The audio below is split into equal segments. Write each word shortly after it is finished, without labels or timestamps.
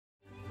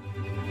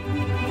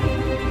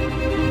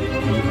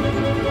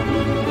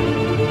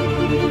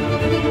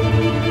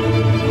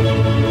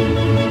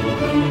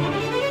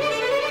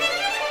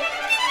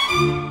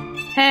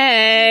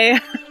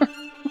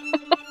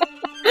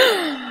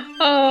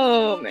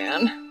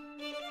man.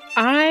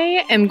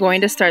 I am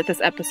going to start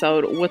this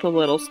episode with a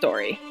little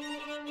story.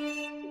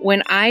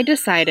 When I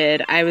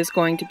decided I was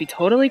going to be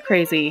totally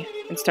crazy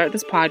and start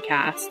this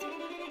podcast,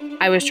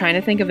 I was trying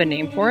to think of a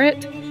name for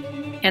it,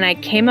 and I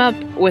came up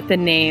with the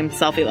name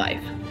Selfie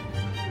Life.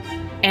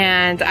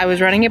 And I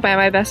was running it by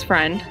my best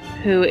friend,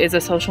 who is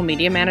a social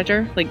media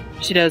manager. Like,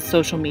 she does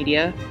social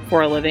media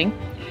for a living.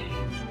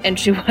 And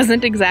she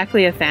wasn't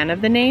exactly a fan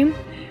of the name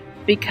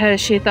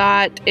because she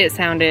thought it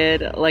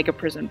sounded like a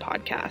prison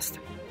podcast,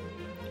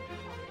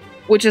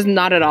 which is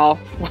not at all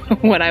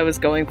what I was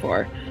going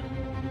for.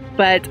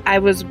 But I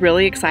was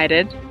really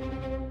excited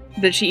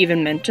that she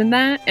even mentioned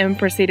that and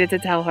proceeded to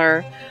tell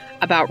her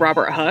about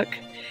Robert Hooke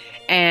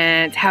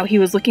and how he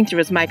was looking through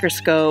his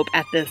microscope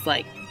at this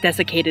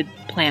desiccated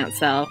plant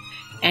cell,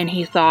 and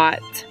he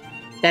thought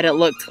that it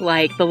looked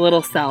like the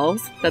little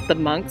cells that the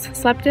monks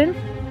slept in.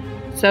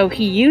 So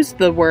he used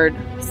the word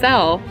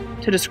cell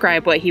to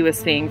describe what he was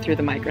seeing through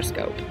the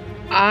microscope.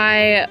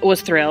 I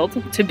was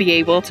thrilled to be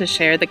able to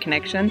share the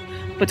connection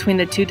between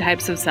the two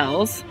types of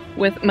cells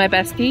with my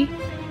bestie.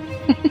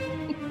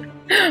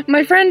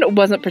 My friend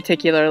wasn't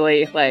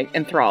particularly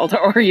enthralled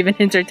or even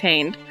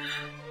entertained.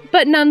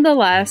 But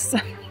nonetheless,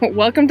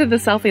 welcome to the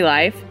Selfie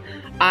Life.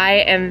 I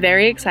am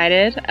very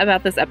excited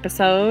about this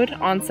episode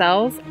on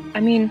cells.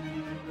 I mean,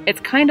 it's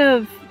kind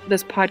of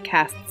this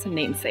podcast's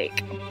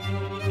namesake.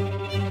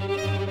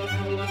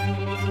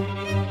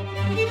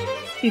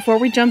 Before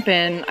we jump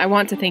in, I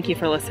want to thank you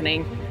for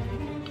listening.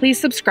 Please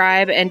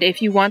subscribe, and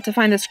if you want to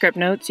find the script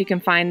notes, you can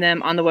find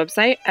them on the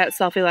website at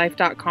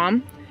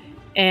selfielife.com.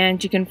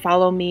 And you can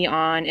follow me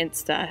on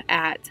Insta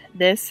at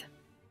this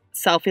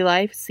Selfie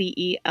Life,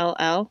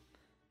 CELLFIE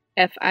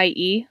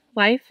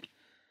Life.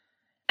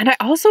 And I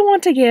also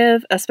want to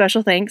give a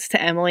special thanks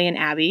to Emily and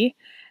Abby.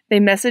 They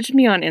messaged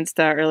me on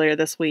Insta earlier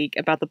this week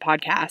about the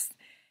podcast,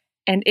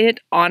 and it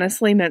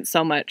honestly meant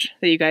so much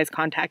that you guys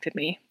contacted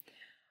me.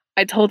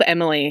 I told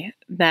Emily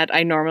that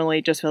I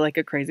normally just feel like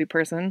a crazy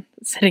person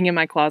sitting in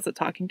my closet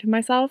talking to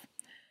myself.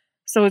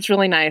 So it's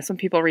really nice when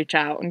people reach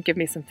out and give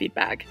me some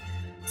feedback.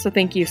 So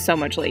thank you so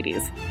much,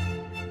 ladies.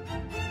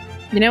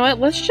 You know what?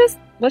 Let's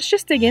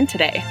just dig in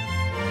today.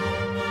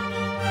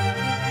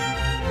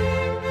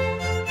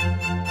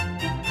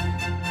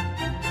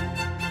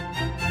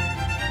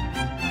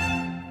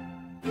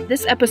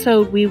 This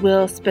episode, we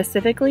will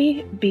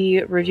specifically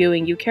be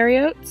reviewing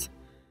eukaryotes.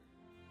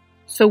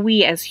 So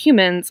we, as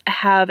humans,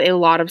 have a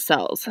lot of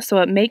cells, so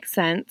it makes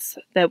sense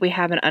that we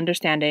have an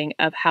understanding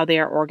of how they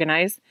are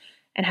organized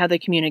and how they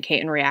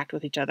communicate and react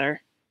with each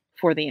other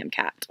for the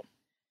MCAT.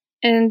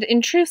 And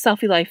in true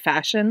Selfie Life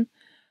fashion,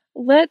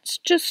 let's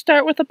just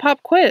start with a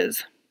pop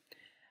quiz.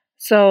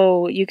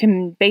 So you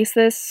can base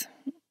this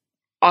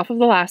off of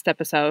the last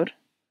episode.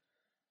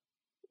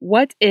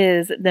 What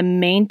is the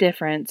main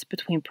difference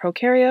between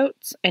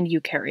prokaryotes and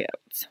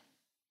eukaryotes?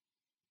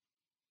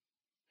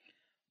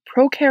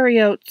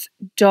 Prokaryotes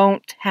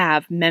don't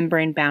have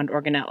membrane-bound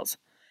organelles,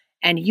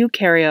 and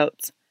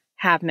eukaryotes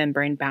have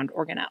membrane-bound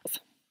organelles.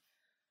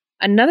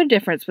 Another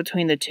difference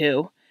between the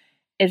two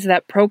is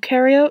that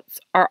prokaryotes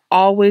are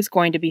always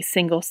going to be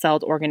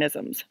single-celled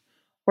organisms,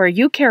 where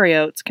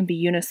eukaryotes can be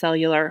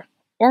unicellular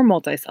or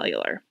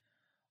multicellular.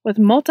 With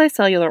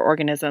multicellular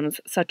organisms,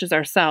 such as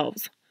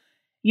ourselves,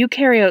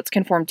 eukaryotes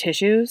can form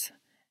tissues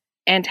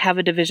and have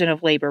a division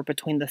of labor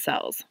between the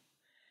cells.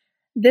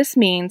 This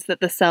means that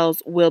the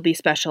cells will be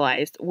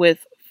specialized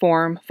with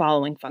form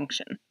following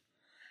function.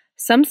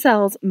 Some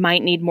cells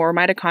might need more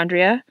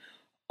mitochondria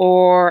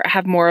or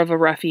have more of a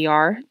rough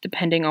ER,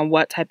 depending on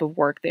what type of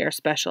work they are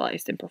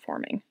specialized in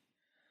performing.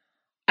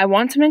 I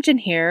want to mention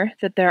here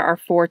that there are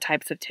 4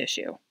 types of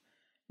tissue: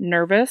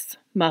 nervous,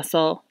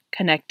 muscle,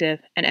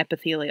 connective, and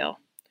epithelial.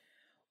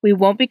 We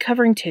won't be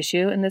covering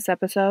tissue in this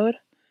episode,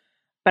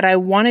 but I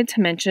wanted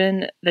to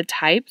mention the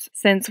types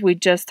since we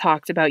just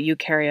talked about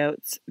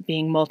eukaryotes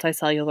being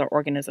multicellular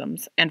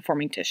organisms and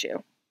forming tissue.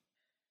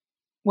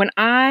 When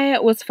I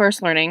was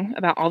first learning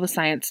about all the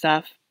science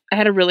stuff, I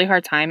had a really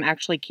hard time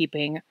actually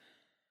keeping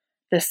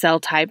the cell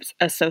types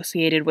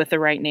associated with the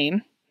right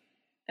name.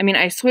 I mean,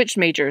 I switched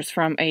majors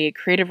from a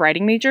creative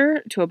writing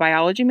major to a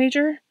biology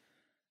major,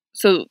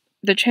 so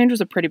the change was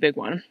a pretty big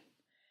one.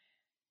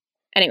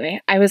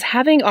 Anyway, I was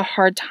having a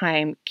hard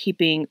time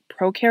keeping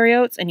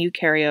prokaryotes and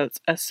eukaryotes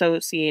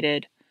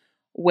associated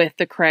with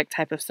the correct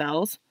type of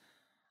cells.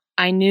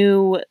 I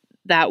knew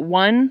that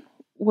one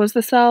was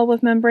the cell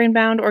with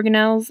membrane-bound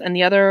organelles, and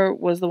the other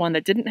was the one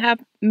that didn't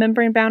have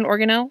membrane-bound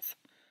organelles.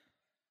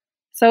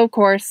 So, of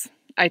course,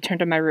 I turned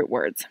to my root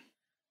words.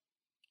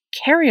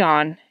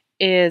 Karyon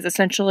is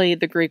essentially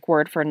the Greek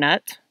word for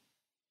nut,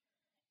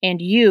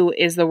 and eu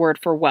is the word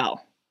for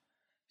well.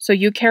 So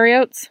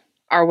eukaryotes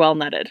are well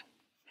nutted.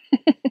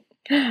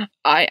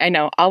 I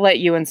know, I'll let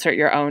you insert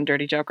your own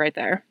dirty joke right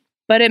there.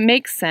 But it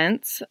makes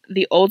sense.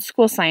 The old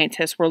school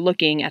scientists were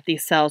looking at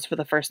these cells for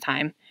the first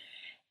time,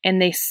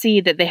 and they see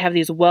that they have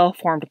these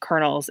well-formed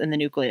kernels in the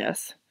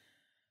nucleus.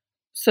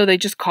 So they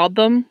just called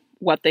them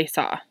what they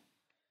saw.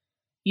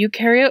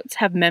 Eukaryotes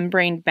have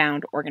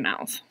membrane-bound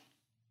organelles.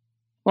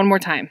 One more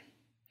time.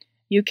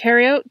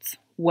 Eukaryotes,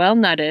 well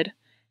nutted,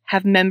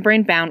 have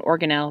membrane-bound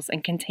organelles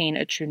and contain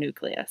a true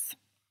nucleus.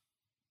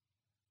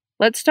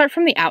 Let's start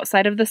from the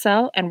outside of the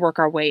cell and work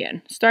our way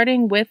in,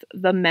 starting with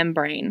the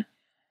membrane.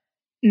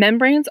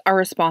 Membranes are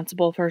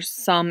responsible for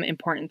some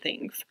important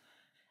things.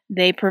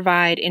 They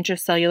provide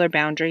intracellular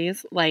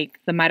boundaries like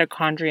the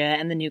mitochondria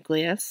and the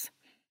nucleus.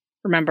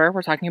 Remember,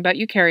 we're talking about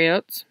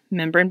eukaryotes,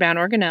 membrane-bound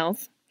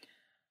organelles.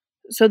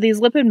 So these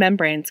lipid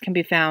membranes can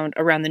be found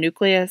around the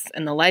nucleus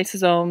and the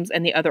lysosomes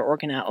and the other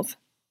organelles.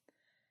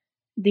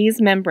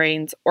 These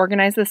membranes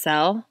organize the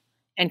cell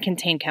and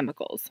contain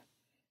chemicals.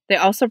 They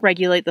also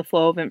regulate the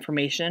flow of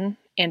information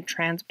and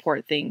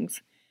transport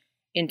things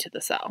into the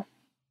cell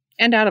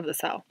and out of the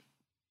cell.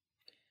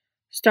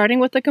 Starting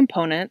with the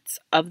components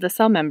of the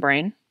cell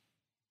membrane.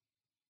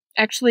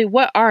 Actually,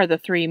 what are the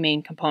three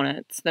main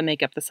components that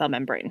make up the cell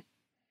membrane?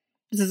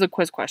 This is a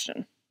quiz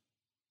question.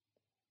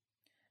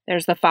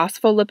 There's the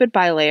phospholipid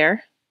bilayer,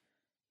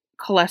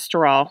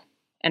 cholesterol,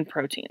 and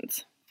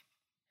proteins.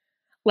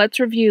 Let's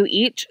review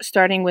each,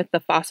 starting with the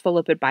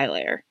phospholipid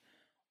bilayer,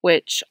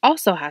 which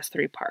also has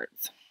three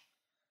parts.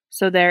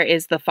 So there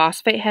is the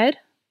phosphate head,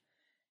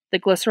 the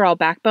glycerol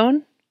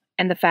backbone,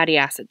 and the fatty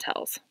acid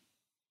tails.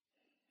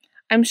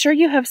 I'm sure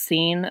you have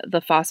seen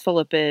the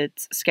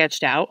phospholipids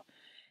sketched out.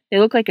 They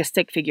look like a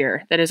stick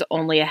figure that is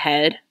only a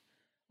head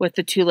with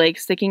the two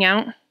legs sticking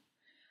out.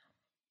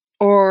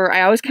 Or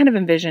I always kind of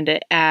envisioned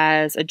it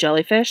as a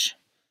jellyfish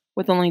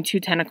with only two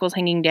tentacles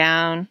hanging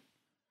down.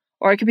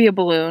 Or it could be a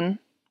balloon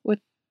with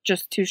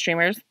just two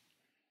streamers.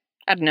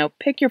 I don't know,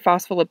 pick your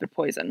phospholipid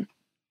poison.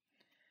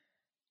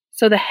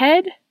 So the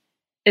head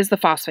is the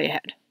phosphate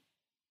head.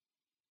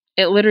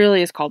 It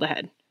literally is called a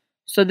head.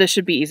 So this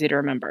should be easy to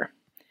remember.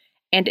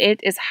 And it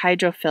is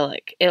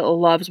hydrophilic. It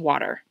loves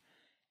water.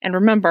 And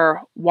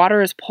remember,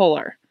 water is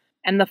polar,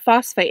 and the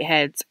phosphate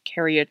heads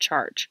carry a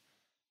charge.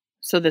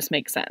 So this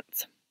makes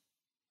sense.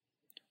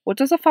 What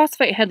does a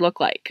phosphate head look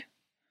like?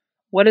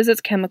 What is its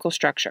chemical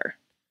structure?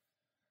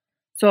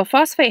 So a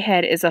phosphate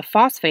head is a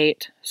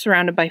phosphate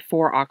surrounded by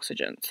 4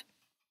 oxygens.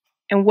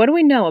 And what do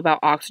we know about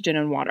oxygen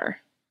and water?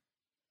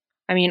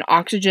 I mean,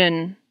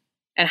 oxygen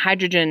and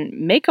hydrogen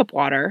make up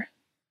water,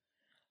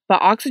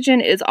 but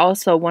oxygen is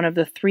also one of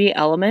the 3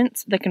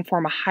 elements that can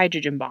form a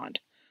hydrogen bond.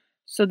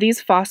 So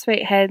these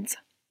phosphate heads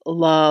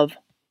love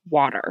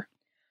water.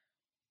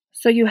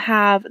 So you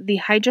have the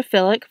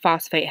hydrophilic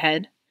phosphate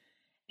head,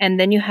 and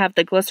then you have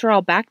the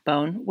glycerol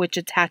backbone, which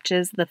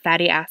attaches the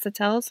fatty acid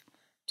tails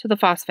to the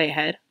phosphate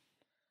head.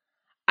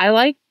 I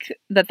like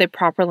that they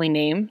properly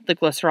name the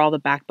glycerol the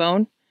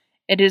backbone.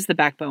 It is the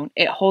backbone.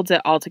 It holds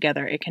it all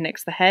together. It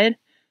connects the head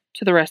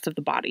to the rest of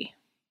the body.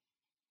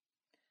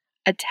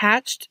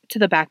 Attached to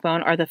the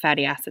backbone are the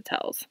fatty acid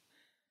tails.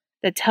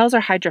 The tails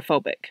are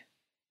hydrophobic.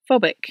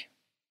 Phobic,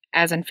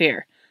 as in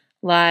fear,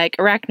 like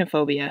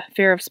arachnophobia,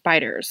 fear of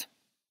spiders.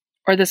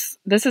 Or this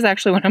is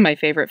actually one of my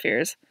favorite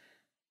fears.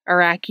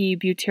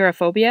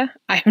 Arachibutyrophobia?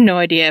 I have no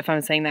idea if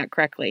I'm saying that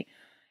correctly.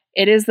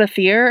 It is the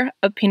fear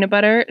of peanut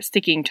butter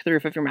sticking to the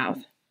roof of your mouth.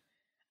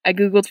 I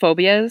googled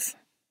phobias,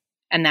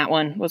 and that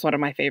one was one of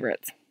my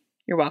favorites.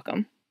 You're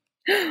welcome.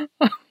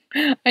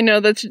 I know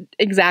that's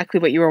exactly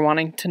what you were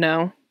wanting to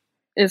know,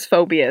 is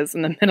phobias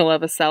in the middle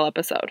of a cell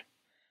episode.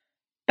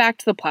 Back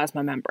to the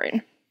plasma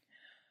membrane.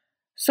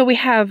 So we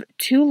have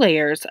 2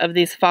 layers of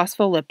these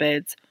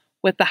phospholipids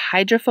with the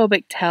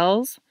hydrophobic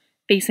tails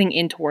facing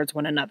in towards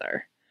one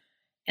another,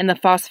 and the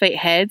phosphate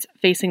heads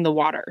facing the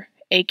water,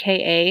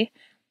 aka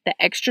the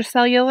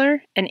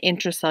extracellular and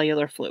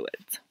intracellular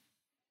fluids.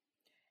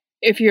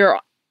 If you're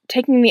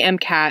taking the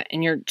MCAT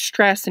and you're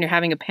stressed and you're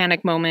having a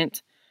panic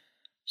moment,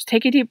 just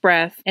take a deep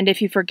breath, and if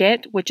you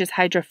forget which is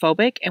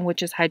hydrophobic and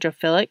which is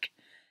hydrophilic,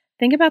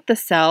 think about the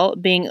cell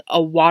being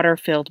a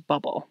water-filled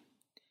bubble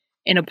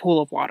in a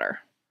pool of water.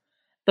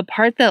 The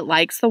part that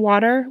likes the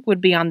water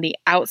would be on the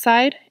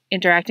outside,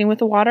 interacting with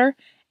the water,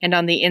 and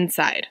on the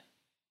inside.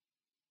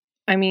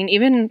 I mean,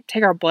 even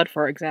take our blood,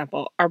 for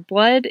example. Our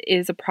blood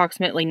is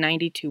approximately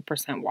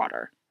 92%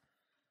 water.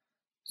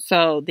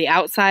 So the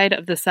outside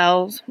of the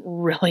cells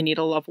really need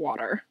to love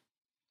water.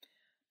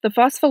 The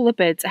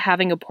phospholipids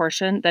having a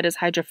portion that is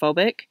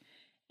hydrophobic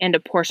and a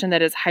portion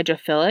that is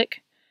hydrophilic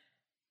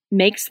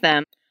makes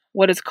them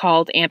what is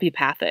called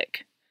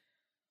amphipathic.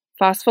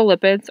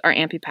 Phospholipids are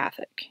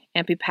amphipathic.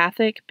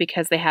 Amphipathic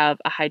because they have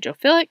a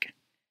hydrophilic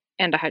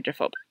and a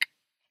hydrophobic.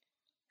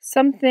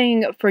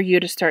 Something for you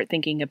to start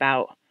thinking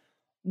about.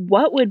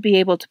 What would be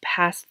able to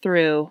pass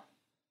through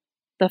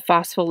the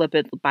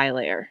phospholipid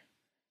bilayer?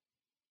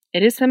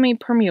 It is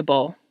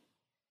semi-permeable.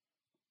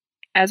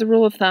 As a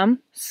rule of thumb,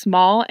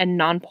 small and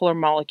nonpolar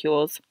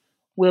molecules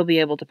will be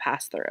able to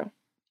pass through.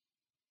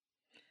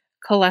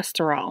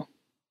 Cholesterol.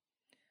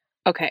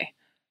 Okay,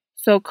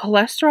 so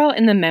cholesterol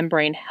in the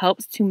membrane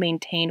helps to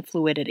maintain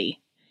fluidity.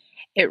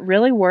 It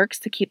really works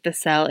to keep the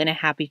cell in a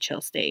happy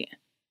chill state.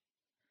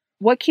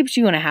 What keeps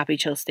you in a happy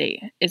chill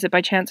state? Is it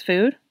by chance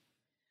food?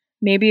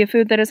 Maybe a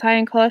food that is high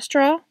in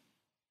cholesterol?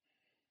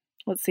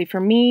 Let's see,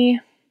 for me,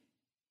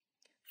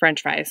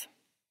 French fries.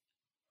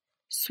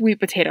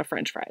 Sweet potato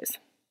French fries.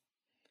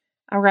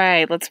 All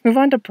right, let's move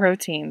on to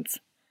proteins.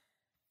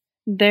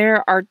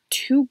 There are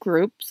two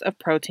groups of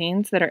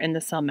proteins that are in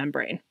the cell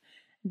membrane.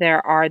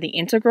 There are the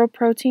integral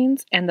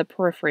proteins and the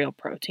peripheral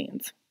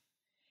proteins.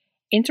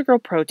 Integral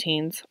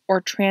proteins,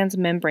 or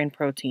transmembrane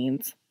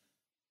proteins,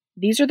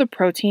 these are the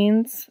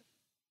proteins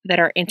that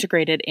are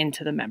integrated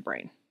into the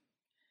membrane.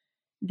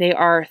 They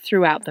are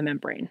throughout the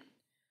membrane.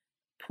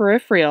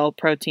 Peripheral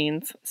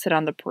proteins sit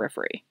on the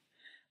periphery,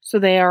 so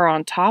they are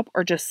on top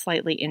or just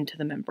slightly into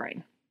the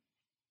membrane.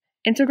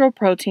 Integral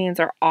proteins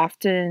are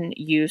often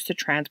used to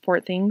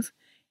transport things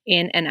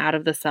in and out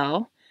of the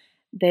cell.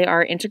 They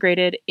are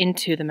integrated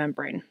into the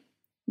membrane.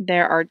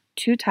 There are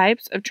two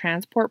types of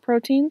transport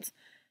proteins.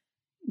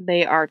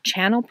 They are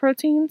channel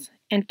proteins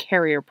and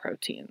carrier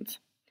proteins.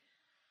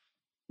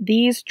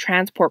 These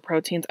transport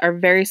proteins are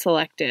very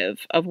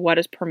selective of what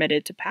is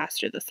permitted to pass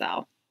through the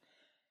cell.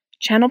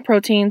 Channel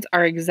proteins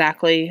are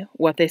exactly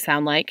what they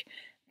sound like.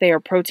 They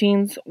are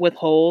proteins with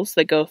holes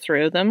that go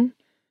through them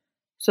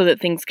so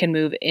that things can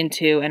move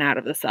into and out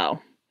of the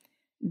cell.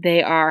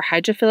 They are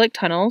hydrophilic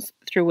tunnels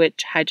through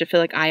which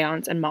hydrophilic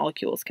ions and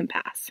molecules can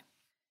pass.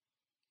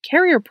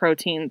 Carrier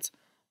proteins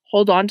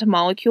hold on to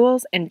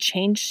molecules and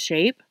change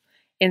shape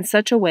in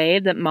such a way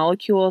that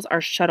molecules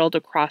are shuttled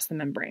across the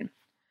membrane.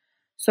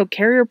 So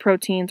carrier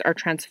proteins are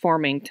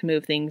transforming to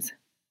move things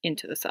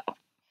into the cell.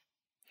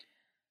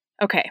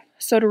 Okay,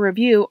 so to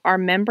review, our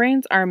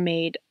membranes are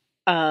made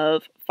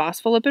of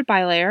phospholipid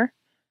bilayer,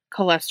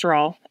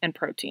 cholesterol, and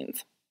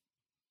proteins.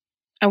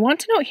 I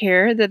want to note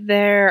here that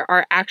there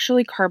are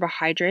actually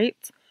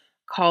carbohydrates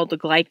called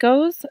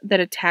glycos that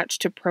attach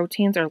to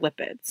proteins or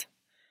lipids.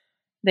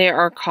 They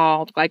are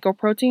called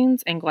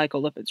glycoproteins and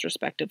glycolipids,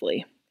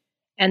 respectively.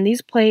 And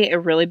these play a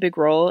really big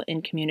role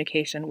in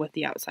communication with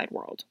the outside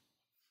world.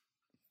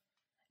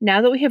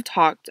 Now that we have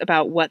talked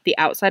about what the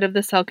outside of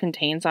the cell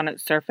contains on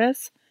its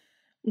surface,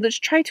 let's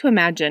try to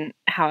imagine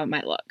how it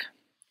might look.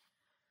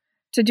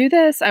 To do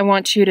this, I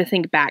want you to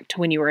think back to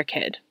when you were a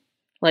kid,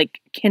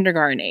 like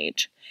kindergarten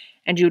age,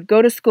 and you would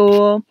go to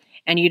school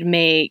and you'd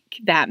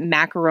make that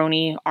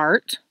macaroni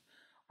art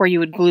where you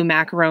would glue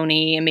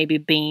macaroni and maybe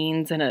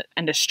beans and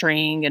a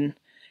string and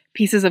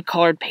pieces of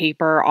colored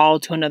paper all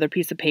to another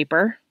piece of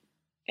paper.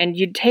 And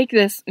you'd take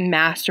this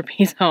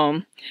masterpiece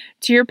home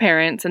to your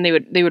parents and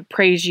they would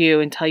praise you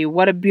and tell you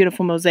what a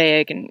beautiful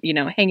mosaic and,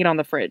 hang it on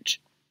the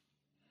fridge.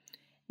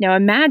 Now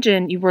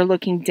imagine you were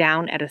looking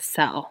down at a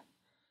cell,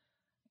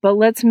 but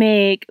let's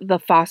make the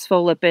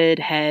phospholipid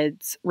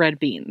heads red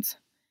beans.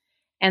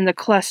 And the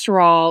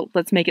cholesterol,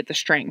 let's make it the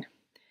string.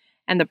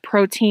 And the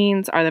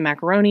proteins are the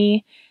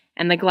macaroni,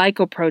 and the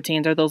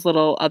glycoproteins are those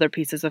little other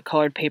pieces of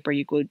colored paper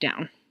you glued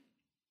down.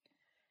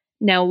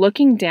 Now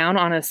looking down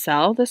on a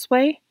cell this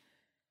way,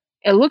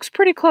 it looks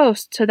pretty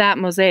close to that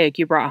mosaic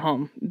you brought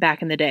home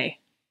back in the day.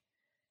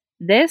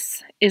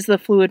 This is the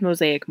fluid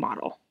mosaic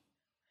model.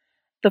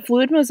 The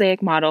fluid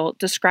mosaic model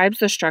describes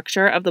the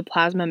structure of the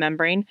plasma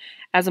membrane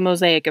as a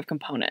mosaic of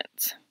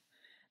components.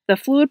 The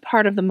fluid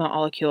part of the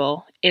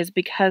molecule is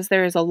because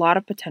there is a lot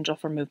of potential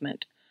for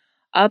movement.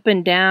 Up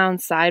and down,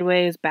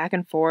 sideways, back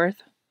and forth.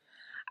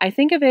 I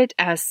think of it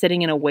as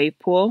sitting in a wave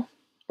pool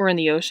or in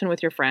the ocean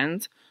with your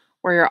friends,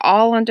 where you're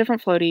all on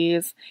different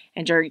floaties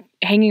and you're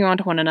hanging on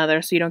to one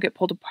another so you don't get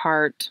pulled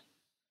apart.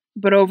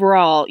 But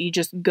overall, you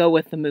just go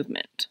with the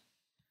movement.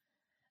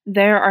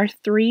 There are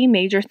three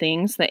major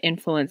things that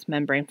influence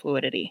membrane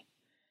fluidity: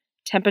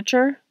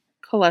 temperature,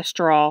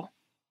 cholesterol,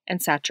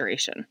 and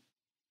saturation.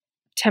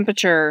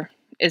 Temperature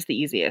is the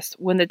easiest.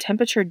 When the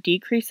temperature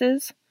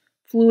decreases,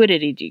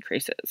 fluidity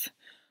decreases.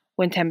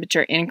 When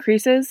temperature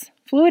increases,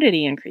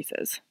 fluidity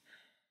increases.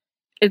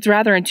 It's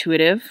rather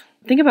intuitive.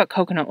 Think about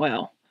coconut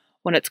oil.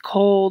 When it's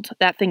cold,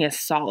 that thing is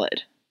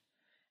solid.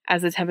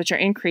 As the temperature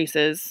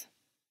increases,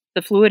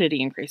 the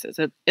fluidity increases.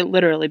 It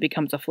literally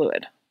becomes a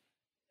fluid.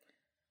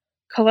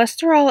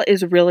 Cholesterol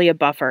is really a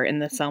buffer in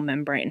the cell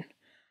membrane.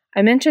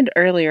 I mentioned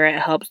earlier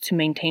it helps to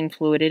maintain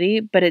fluidity,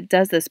 but it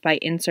does this by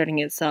inserting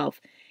itself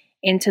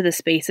into the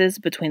spaces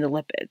between the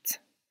lipids.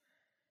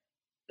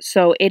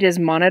 So it is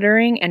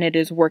monitoring and it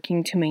is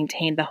working to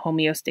maintain the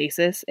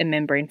homeostasis in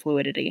membrane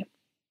fluidity.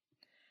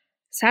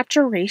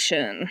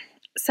 Saturation.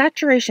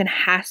 Saturation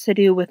has to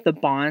do with the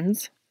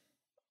bonds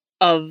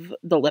of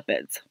the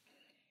lipids.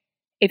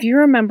 If you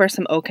remember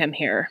some OChem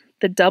here,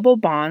 the double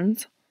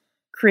bonds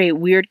create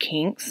weird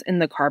kinks in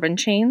the carbon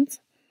chains,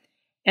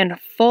 and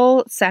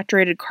full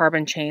saturated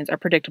carbon chains are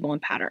predictable in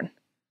pattern.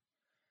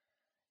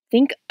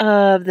 Think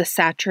of the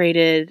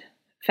saturated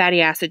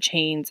fatty acid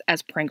chains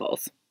as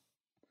Pringles.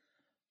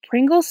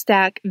 Pringles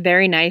stack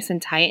very nice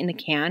and tight in a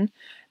can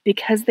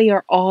because they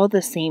are all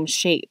the same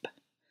shape.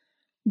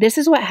 This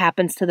is what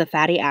happens to the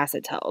fatty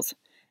acid tails.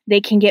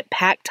 They can get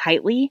packed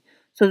tightly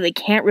so that they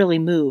can't really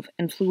move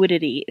and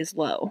fluidity is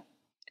low.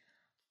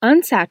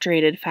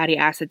 Unsaturated fatty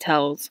acid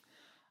tails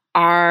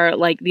are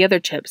like the other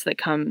chips that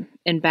come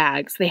in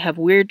bags. They have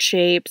weird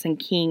shapes and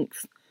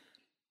kinks,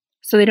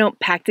 so they don't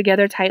pack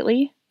together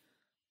tightly.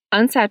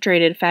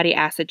 Unsaturated fatty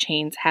acid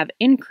chains have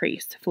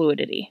increased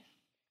fluidity.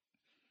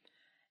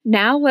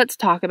 Now let's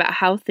talk about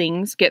how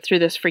things get through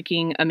this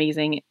freaking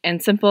amazing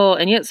and simple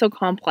and yet so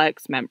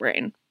complex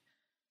membrane.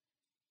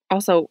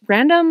 Also,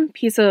 random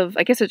piece of,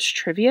 I guess it's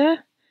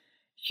trivia.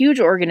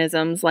 Huge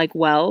organisms like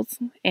whales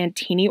and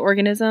teeny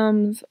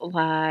organisms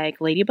like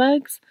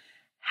ladybugs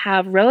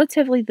have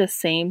relatively the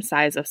same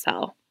size of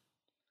cell.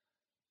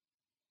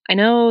 I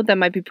know that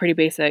might be pretty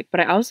basic, but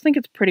I also think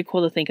it's pretty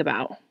cool to think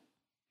about.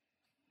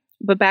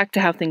 But back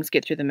to how things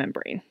get through the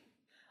membrane.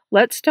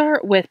 Let's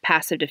start with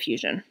passive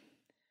diffusion.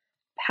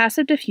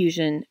 Passive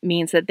diffusion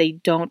means that they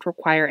don't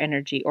require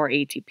energy or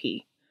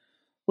ATP.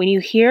 When you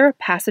hear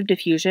passive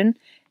diffusion,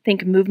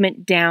 think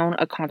movement down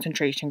a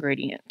concentration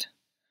gradient.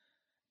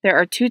 There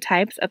are two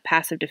types of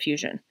passive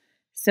diffusion: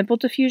 simple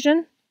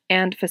diffusion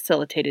and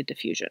facilitated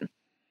diffusion.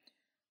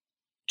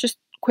 Just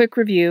quick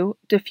review,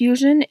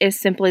 diffusion is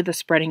simply the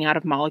spreading out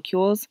of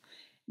molecules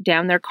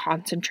down their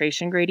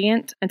concentration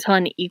gradient until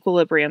an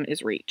equilibrium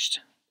is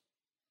reached.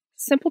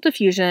 Simple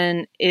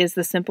diffusion is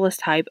the simplest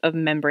type of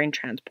membrane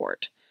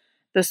transport.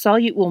 The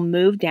solute will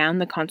move down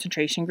the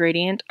concentration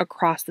gradient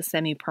across the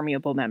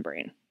semi-permeable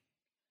membrane.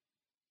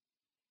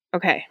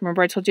 Okay,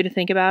 remember I told you to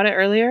think about it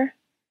earlier?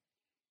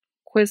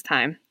 Quiz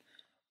time.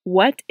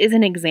 What is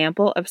an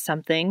example of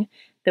something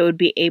that would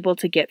be able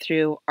to get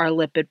through our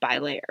lipid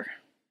bilayer?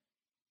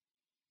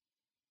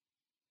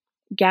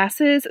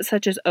 Gases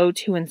such as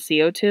O2 and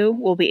CO2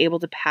 will be able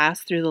to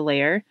pass through the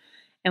layer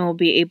and will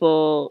be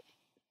able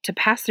to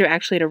pass through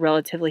actually at a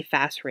relatively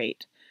fast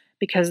rate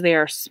because they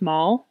are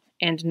small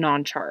and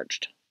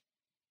non-charged.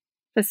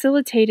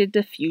 Facilitated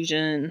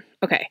diffusion.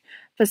 Okay,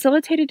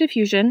 facilitated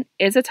diffusion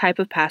is a type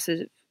of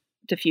passive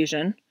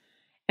diffusion.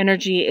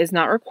 Energy is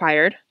not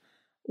required.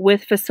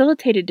 With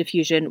facilitated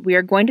diffusion, we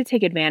are going to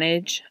take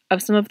advantage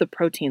of some of the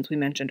proteins we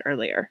mentioned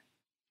earlier.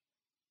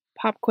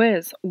 Pop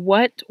quiz.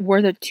 What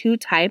were the two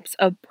types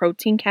of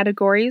protein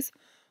categories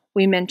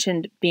we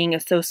mentioned being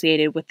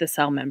associated with the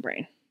cell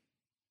membrane?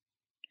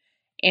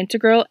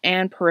 Integral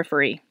and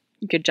periphery.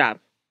 Good job.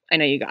 I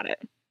know you got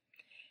it.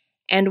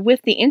 And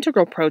with the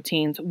integral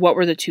proteins, what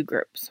were the two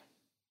groups?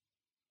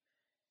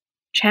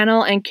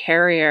 Channel and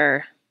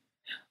carrier.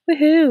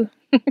 Woohoo!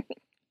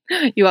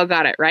 You all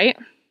got it, right?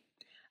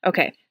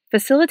 Okay.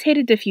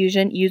 Facilitated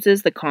diffusion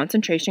uses the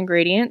concentration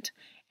gradient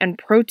and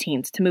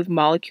proteins to move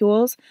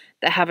molecules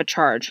that have a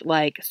charge,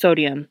 like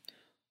sodium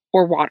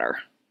or water.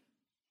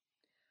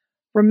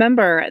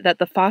 Remember that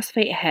the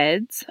phosphate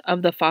heads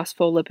of the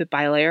phospholipid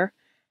bilayer,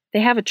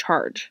 they have a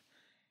charge,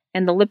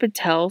 and the lipid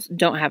tails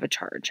don't have a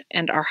charge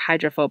and are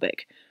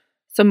hydrophobic,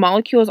 so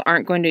molecules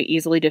aren't going to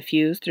easily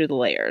diffuse through the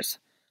layers.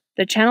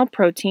 The channel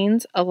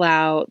proteins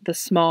allow the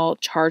small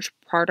charged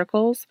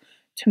particles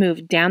to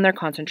move down their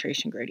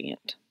concentration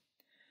gradient.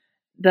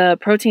 The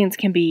proteins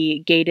can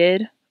be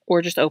gated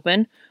or just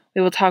open.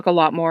 We will talk a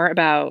lot more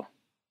about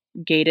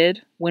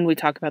gated when we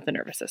talk about the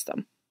nervous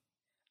system.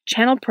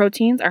 Channel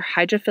proteins are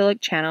hydrophilic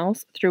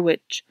channels through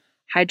which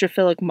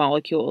hydrophilic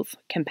molecules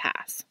can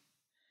pass.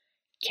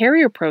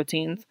 Carrier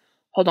proteins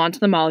hold on to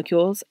the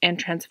molecules and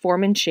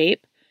transform in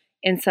shape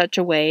in such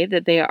a way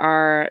that they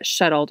are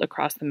shuttled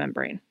across the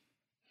membrane.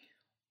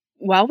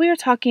 While we are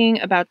talking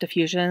about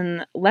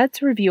diffusion,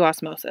 let's review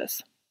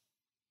osmosis.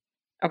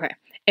 Okay,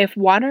 if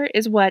water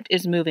is what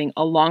is moving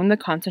along the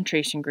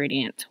concentration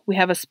gradient, we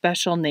have a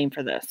special name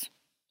for this: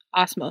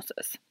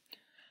 osmosis.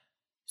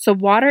 So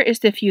water is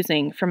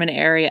diffusing from an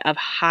area of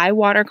high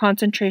water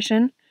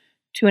concentration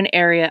to an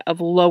area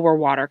of lower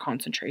water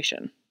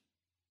concentration.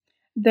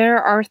 There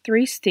are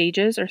three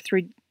stages or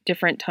three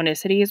different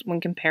tonicities when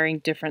comparing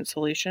different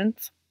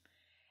solutions.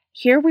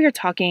 Here we are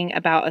talking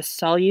about a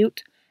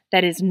solute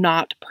that is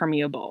not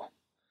permeable.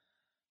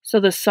 So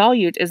the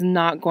solute is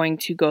not going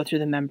to go through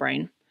the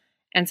membrane.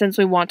 And since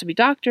we want to be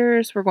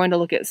doctors, we're going to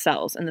look at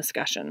cells in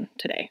discussion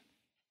today.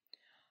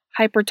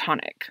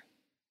 Hypertonic.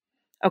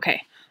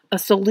 Okay, a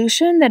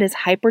solution that is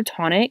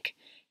hypertonic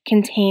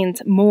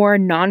contains more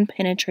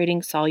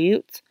non-penetrating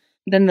solutes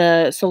than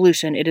the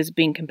solution it is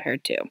being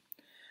compared to.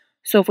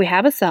 So if we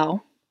have a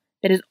cell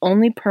that is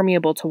only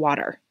permeable to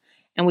water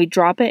and we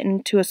drop it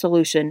into a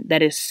solution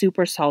that is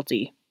super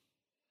salty,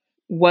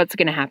 what's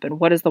going to happen?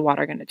 What is the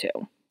water going to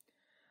do?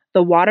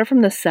 The water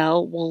from the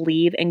cell will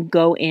leave and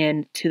go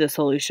into the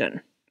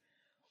solution,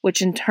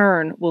 which in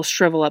turn will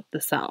shrivel up the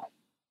cell.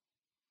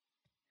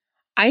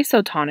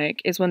 Isotonic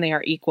is when they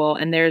are equal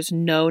and there's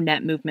no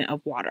net movement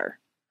of water.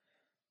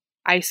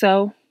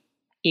 Iso,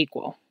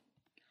 equal.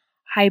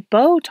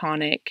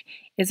 Hypotonic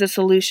is a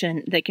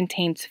solution that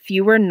contains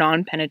fewer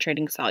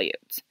non-penetrating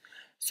solutes.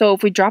 So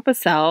if we drop a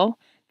cell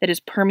that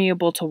is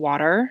permeable to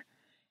water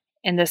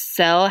and the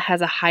cell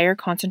has a higher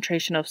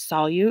concentration of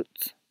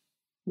solutes,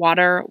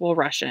 water will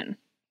rush in,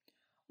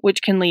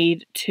 which can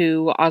lead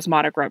to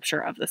osmotic rupture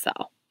of the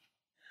cell.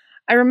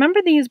 I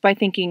remember these by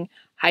thinking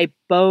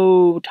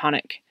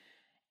hypotonic,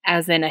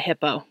 as in a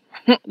hippo,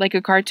 like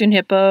a cartoon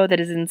hippo that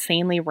is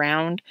insanely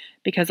round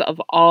because of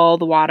all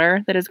the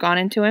water that has gone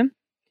into him.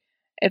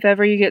 If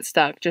ever you get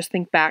stuck, just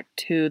think back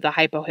to the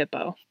hypo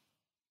hippo.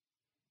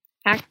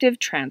 Active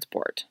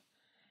transport.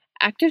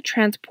 Active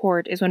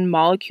transport is when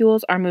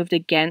molecules are moved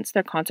against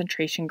their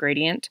concentration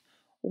gradient,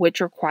 which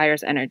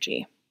requires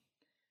energy.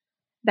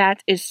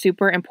 That is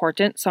super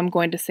important, so I'm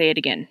going to say it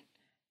again.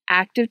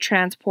 Active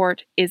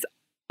transport is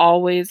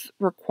always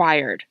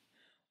required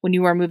when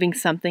you are moving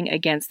something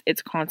against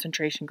its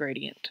concentration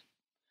gradient.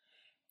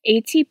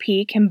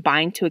 ATP can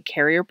bind to a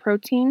carrier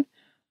protein,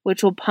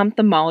 which will pump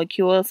the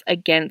molecules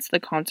against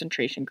the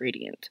concentration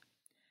gradient.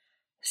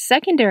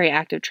 Secondary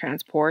active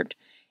transport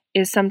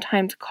is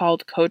sometimes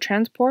called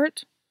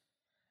cotransport,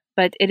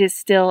 but it is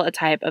still a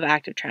type of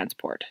active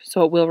transport,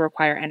 so it will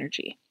require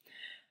energy.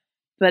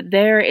 But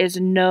there is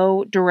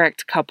no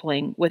direct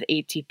coupling with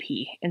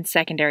ATP in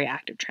secondary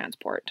active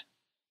transport.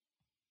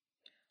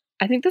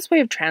 I think this way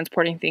of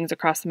transporting things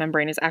across the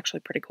membrane is actually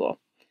pretty cool.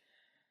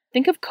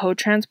 Think of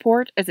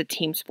cotransport as a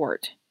team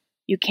sport.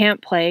 You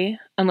can't play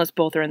unless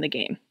both are in the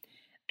game.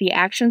 The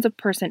actions of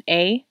person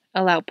A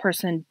allow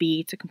person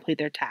B to complete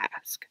their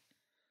task,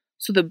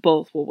 so that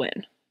both will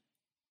win.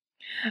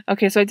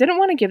 Okay, so I didn't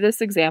want to give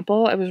this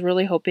example. I was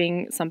really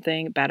hoping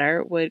something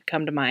better would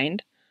come to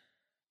mind,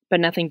 but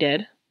nothing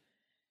did.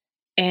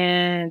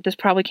 And this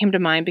probably came to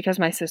mind because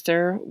my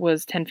sister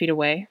was 10 feet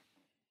away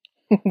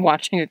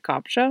watching a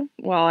cop show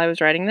while I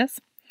was writing this.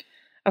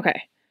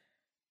 Okay,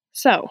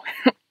 so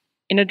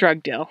in a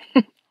drug deal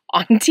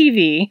on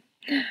TV,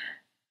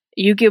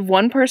 you give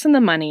one person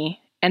the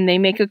money and they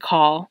make a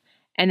call,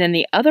 and then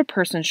the other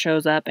person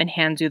shows up and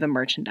hands you the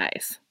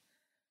merchandise.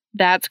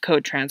 That's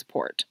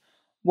cotransport.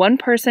 One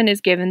person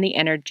is given the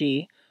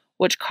energy,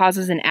 which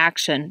causes an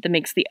action that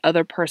makes the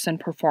other person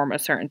perform a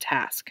certain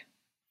task.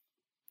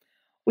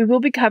 We will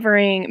be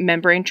covering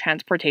membrane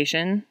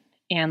transportation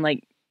and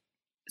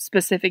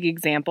specific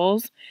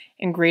examples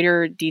in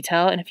greater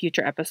detail in a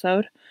future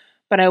episode,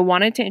 but I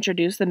wanted to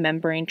introduce the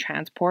membrane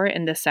transport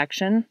in this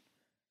section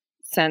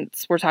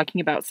since we're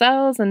talking about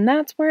cells and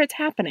that's where it's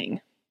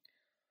happening.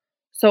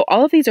 So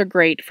all of these are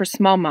great for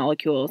small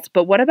molecules,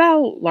 but what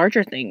about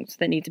larger things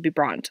that need to be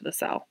brought into the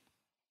cell?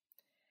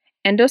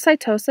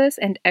 Endocytosis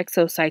and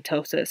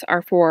exocytosis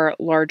are for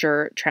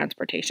larger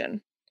transportation.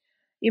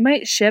 You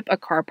might ship a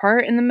car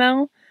part in the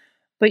mail,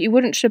 but you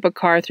wouldn't ship a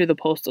car through the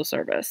postal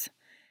service.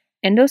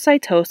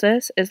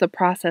 Endocytosis is the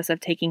process of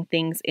taking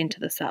things into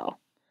the cell.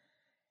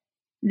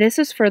 This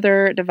is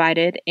further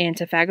divided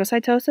into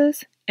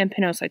phagocytosis and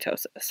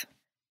pinocytosis.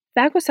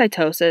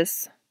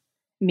 Phagocytosis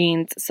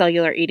means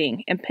cellular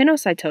eating, and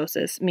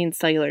pinocytosis means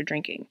cellular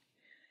drinking.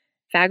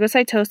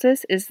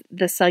 Phagocytosis is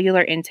the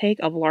cellular intake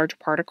of large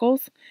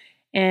particles,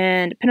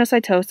 and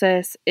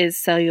pinocytosis is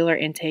cellular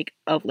intake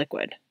of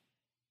liquid.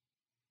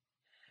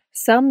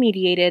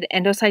 Cell-mediated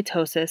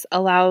endocytosis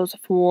allows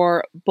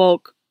for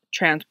bulk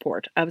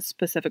transport of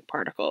specific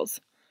particles.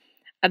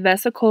 A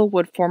vesicle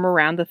would form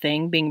around the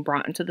thing being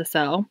brought into the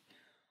cell,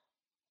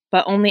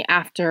 but only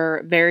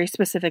after very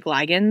specific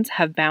ligands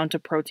have bound to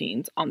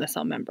proteins on the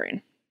cell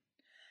membrane.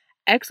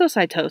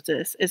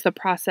 Exocytosis is the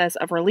process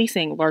of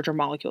releasing larger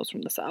molecules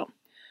from the cell.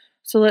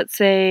 So let's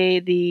say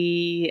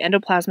the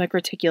endoplasmic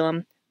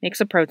reticulum makes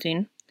a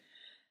protein.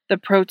 The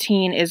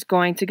protein is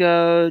going to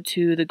go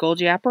to the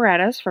Golgi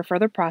apparatus for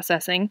further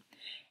processing,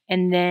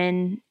 and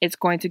then it's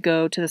going to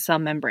go to the cell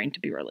membrane to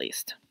be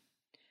released.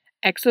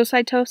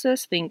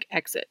 Exocytosis, think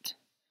exit.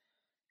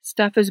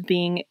 Stuff is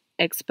being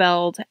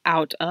expelled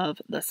out of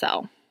the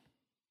cell.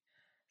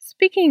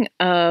 Speaking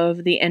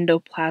of the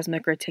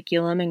endoplasmic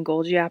reticulum and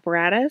Golgi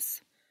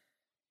apparatus,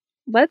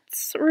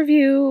 let's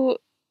review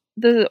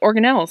the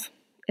organelles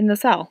in the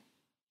cell.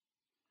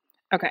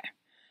 Okay,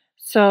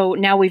 so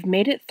now we've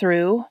made it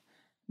through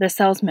the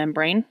cell's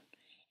membrane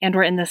and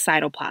we're in the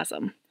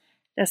cytoplasm.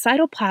 The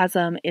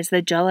cytoplasm is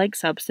the gel-like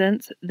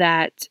substance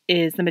that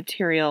is the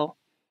material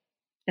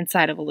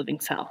inside of a living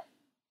cell.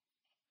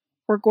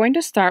 We're going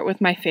to start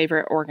with my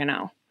favorite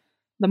organelle,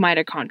 the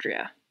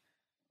mitochondria,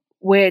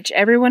 which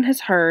everyone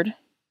has heard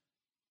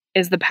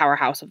is the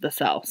powerhouse of the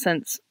cell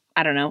since,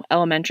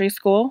 elementary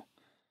school.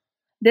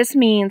 This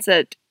means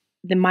that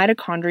the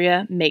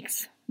mitochondria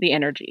makes the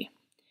energy.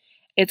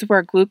 It's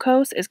where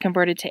glucose is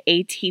converted to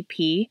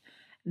ATP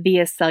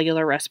via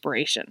cellular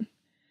respiration.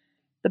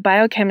 The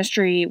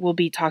biochemistry will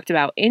be talked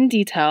about in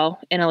detail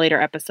in a later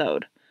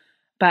episode,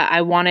 but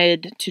I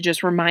wanted to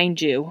just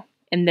remind you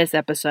in this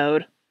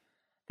episode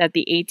that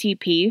the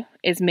ATP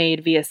is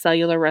made via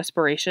cellular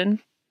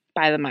respiration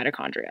by the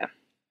mitochondria.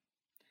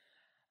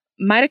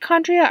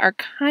 Mitochondria are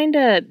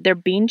they're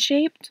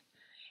bean-shaped,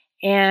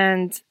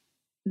 and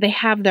they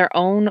have their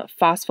own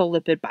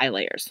phospholipid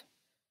bilayers.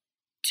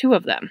 2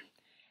 of them.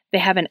 They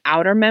have an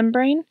outer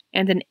membrane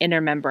and an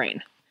inner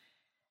membrane.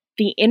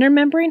 The inner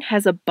membrane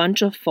has a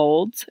bunch of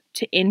folds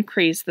to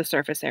increase the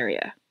surface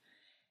area.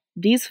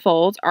 These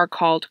folds are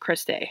called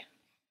cristae.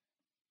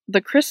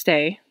 The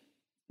cristae,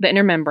 the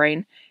inner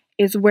membrane,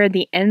 is where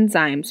the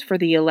enzymes for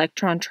the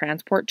electron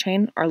transport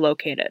chain are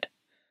located.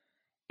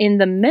 In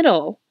the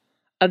middle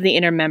of the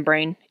inner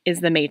membrane is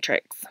the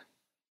matrix.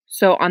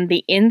 So on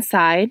the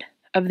inside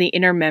of the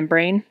inner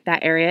membrane,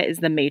 that area is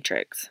the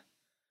matrix.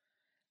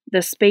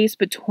 The space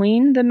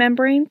between the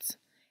membranes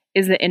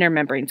is the inner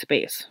membrane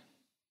space.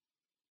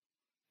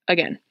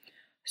 Again,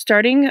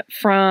 starting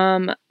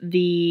from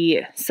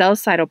the cell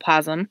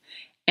cytoplasm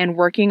and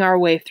working our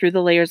way through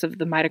the layers of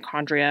the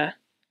mitochondria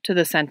to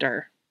the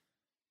center.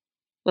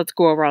 Let's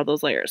go over all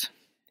those layers.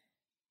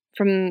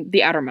 From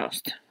the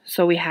outermost.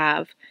 So we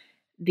have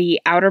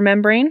the outer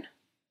membrane,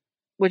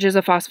 which is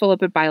a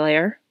phospholipid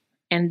bilayer,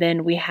 and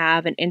then we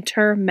have an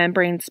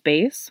intermembrane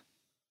space,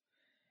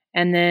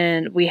 and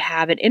then we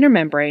have an inner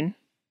membrane,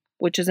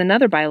 which is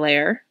another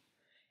bilayer,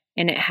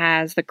 and it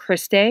has the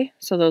cristae,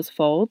 so those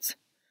folds,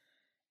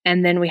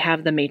 and then we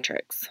have the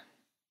matrix.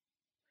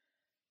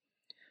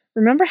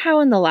 Remember how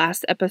in the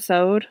last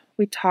episode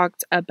we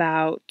talked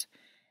about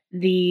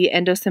the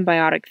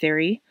endosymbiotic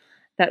theory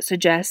that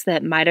suggests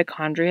that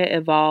mitochondria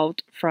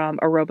evolved from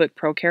aerobic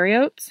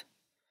prokaryotes?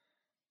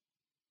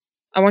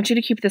 I want you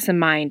to keep this in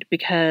mind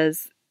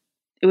because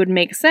it would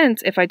make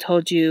sense if I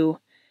told you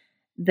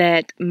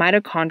that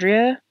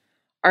mitochondria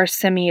are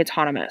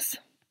semi-autonomous.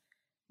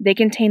 They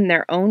contain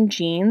their own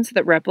genes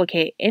that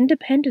replicate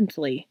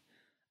independently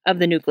of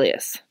the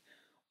nucleus,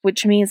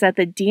 which means that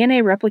the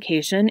DNA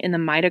replication in the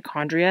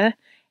mitochondria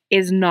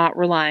is not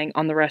relying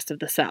on the rest of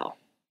the cell.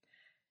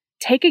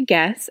 Take a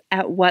guess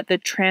at what the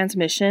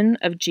transmission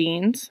of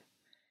genes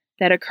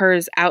that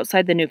occurs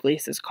outside the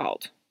nucleus is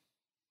called.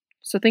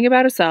 So think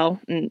about a cell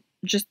and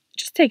just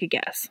take a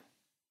guess.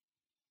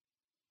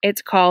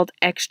 It's called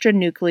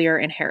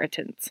extranuclear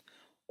inheritance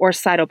or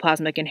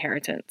cytoplasmic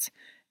inheritance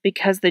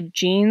because the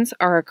genes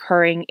are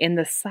occurring in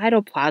the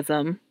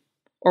cytoplasm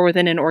or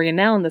within an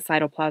organelle in the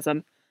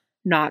cytoplasm,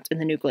 not in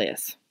the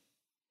nucleus.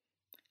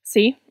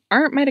 See,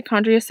 aren't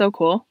mitochondria so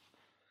cool?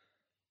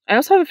 I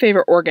also have a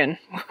favorite organ,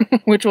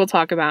 which we'll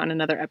talk about in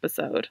another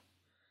episode.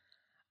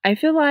 I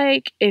feel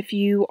like if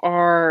you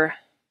are,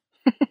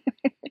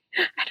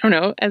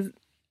 as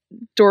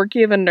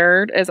dorky of a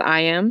nerd as I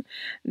am,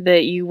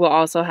 that you will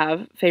also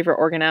have favorite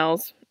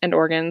organelles and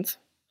organs.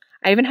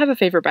 I even have a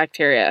favorite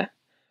bacteria.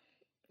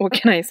 What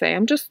can I say?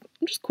 I'm just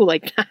cool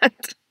like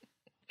that.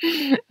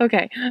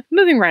 Okay,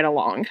 moving right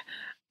along.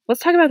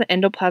 Let's talk about the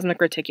endoplasmic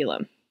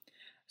reticulum.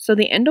 So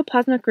the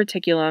endoplasmic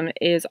reticulum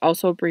is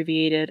also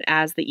abbreviated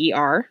as the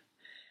ER.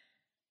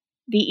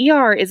 The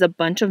ER is a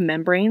bunch of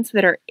membranes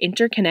that are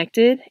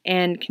interconnected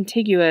and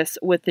contiguous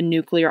with the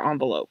nuclear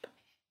envelope.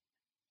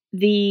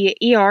 The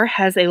ER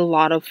has a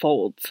lot of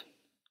folds.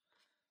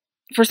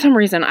 For some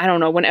reason, I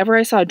don't know, whenever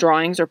I saw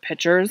drawings or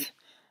pictures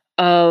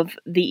of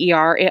the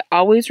ER, it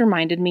always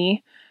reminded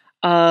me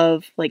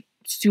of like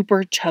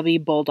super chubby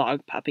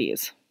bulldog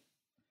puppies,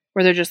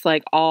 where they're just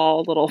like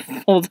all little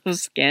folds of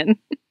skin.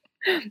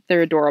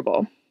 They're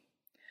adorable.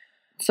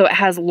 So it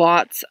has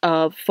lots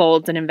of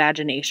folds and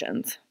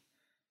invaginations,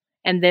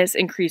 and this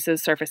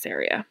increases surface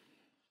area.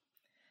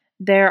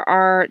 There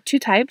are two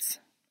types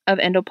of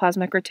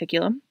endoplasmic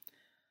reticulum.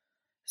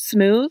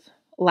 Smooth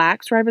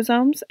lacks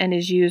ribosomes and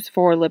is used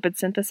for lipid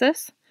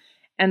synthesis,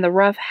 and the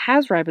rough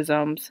has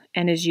ribosomes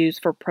and is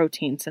used for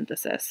protein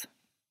synthesis.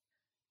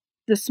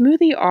 The smooth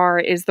ER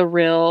is the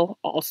real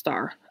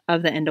all-star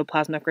of the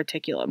endoplasmic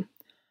reticulum.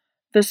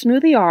 The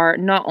smooth ER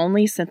not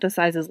only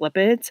synthesizes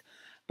lipids,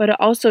 but it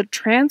also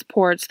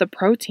transports the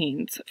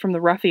proteins from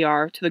the rough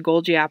ER to the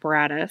Golgi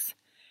apparatus,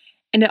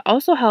 and it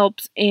also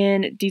helps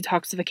in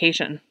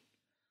detoxification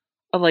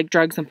of like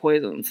drugs and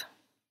poisons.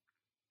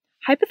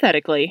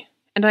 Hypothetically,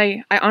 and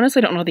I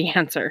honestly don't know the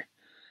answer,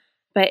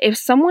 but if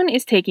someone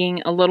is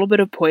taking a little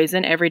bit of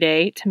poison every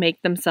day to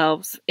make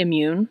themselves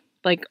immune,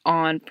 like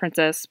on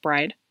Princess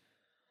Bride,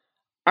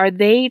 are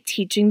they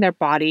teaching their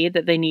body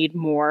that they need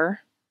more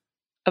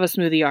of a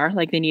smooth ER,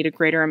 like they need a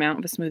greater amount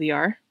of a smooth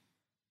ER?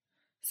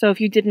 So if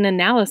you did an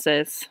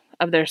analysis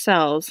of their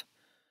cells,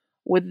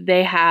 would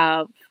they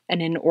have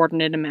an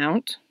inordinate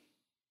amount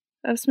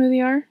of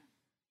smooth ER?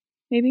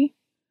 Maybe?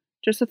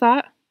 Just a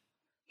thought?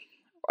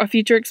 A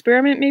future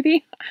experiment,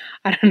 maybe?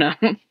 I don't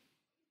know.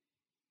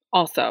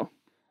 Also,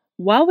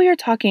 while we are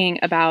talking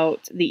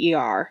about the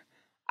ER,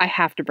 I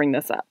have to bring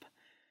this up.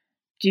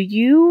 Do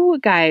you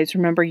guys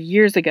remember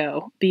years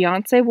ago,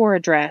 Beyonce wore a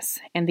dress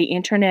and the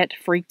internet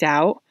freaked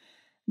out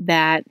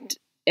that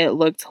it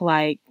looked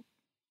like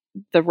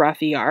the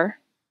rough ER?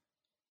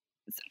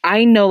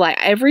 I know, like,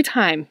 every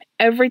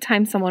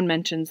time someone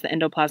mentions the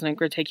endoplasmic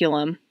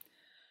reticulum,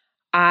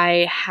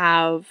 I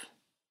have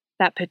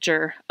that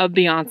picture of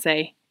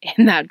Beyonce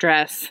in that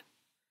dress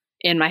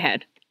in my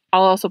head.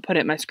 I'll also put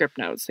it in my script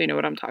notes so you know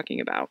what I'm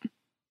talking about.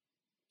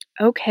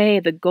 Okay,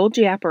 the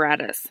Golgi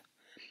apparatus.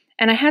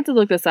 And I had to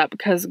look this up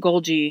because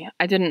Golgi,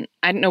 I didn't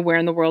know where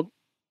in the world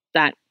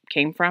that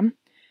came from.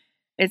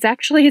 It's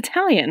actually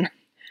Italian.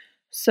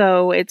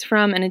 So it's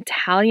from an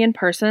Italian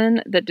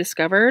person that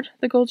discovered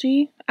the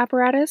Golgi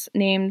apparatus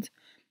named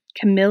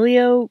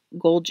Camillo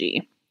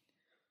Golgi.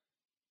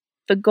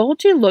 The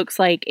Golgi looks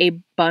like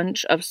a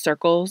bunch of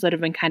circles that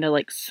have been kind of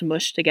like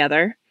smushed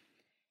together.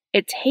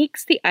 It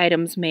takes the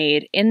items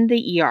made in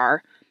the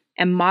ER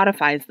and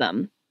modifies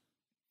them.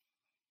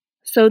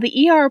 So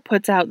the ER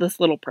puts out this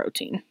little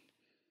protein.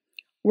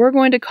 We're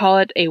going to call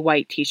it a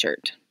white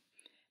t-shirt.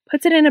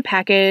 Puts it in a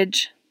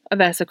package, a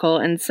vesicle,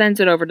 and sends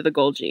it over to the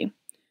Golgi.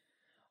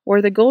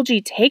 where the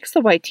Golgi takes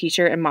the white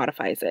t-shirt and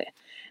modifies it.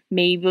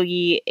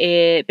 Maybe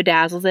it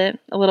bedazzles it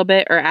a little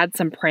bit or adds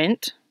some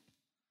print.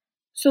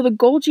 So the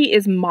Golgi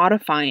is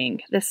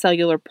modifying the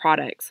cellular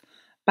products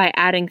by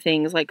adding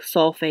things like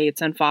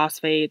sulfates and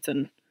phosphates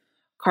and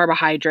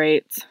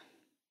carbohydrates.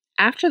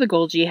 After the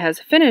Golgi has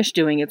finished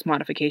doing its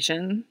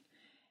modification,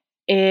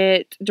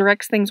 it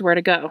directs things where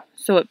to go.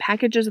 So it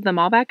packages them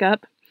all back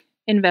up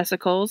in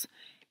vesicles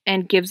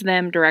and gives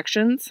them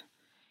directions.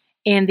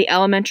 In the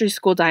elementary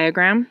school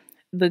diagram,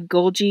 the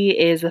Golgi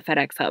is the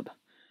FedEx hub,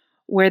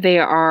 where they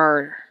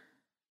are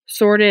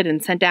sorted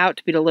and sent out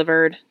to be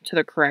delivered to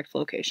the correct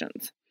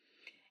locations.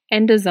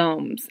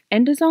 Endosomes.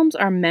 Endosomes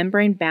are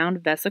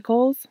membrane-bound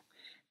vesicles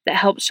that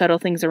help shuttle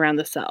things around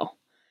the cell,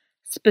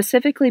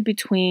 specifically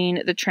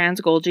between the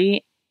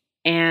trans-Golgi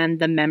and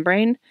the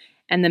membrane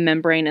and the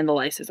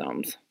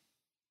lysosomes.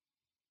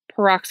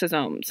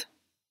 Peroxisomes.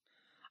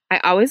 I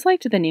always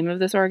liked the name of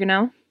this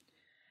organelle.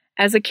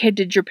 As a kid,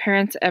 did your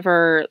parents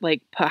ever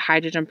put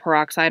hydrogen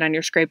peroxide on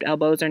your scraped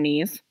elbows or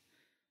knees?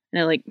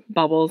 And it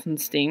bubbles and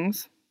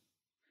stings?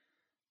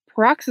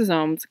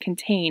 Peroxisomes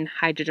contain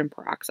hydrogen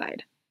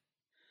peroxide.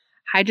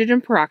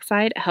 Hydrogen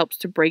peroxide helps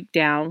to break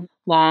down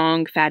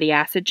long fatty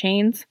acid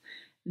chains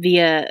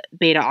via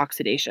beta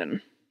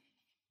oxidation.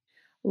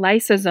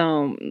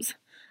 Lysosomes.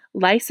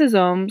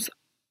 Lysosomes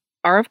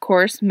are, of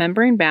course,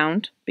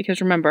 membrane-bound,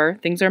 because remember,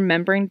 things are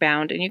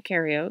membrane-bound in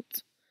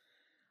eukaryotes.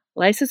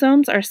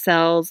 Lysosomes are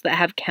cells that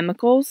have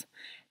chemicals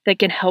that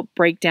can help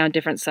break down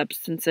different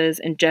substances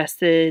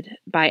ingested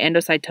by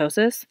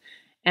endocytosis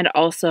and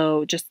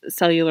also just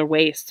cellular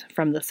waste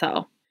from the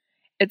cell.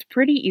 It's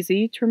pretty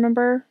easy to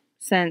remember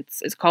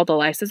since it's called a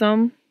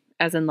lysosome,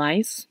 as in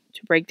lice,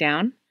 to break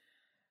down.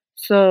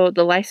 So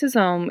the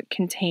lysosome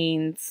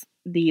contains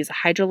these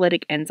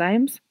hydrolytic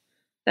enzymes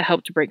that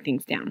help to break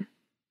things down.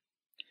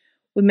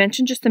 We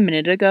mentioned just a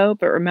minute ago,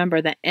 but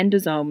remember that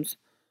endosomes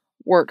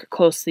work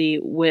closely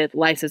with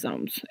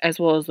lysosomes as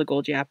well as the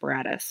Golgi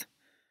apparatus.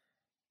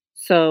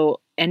 So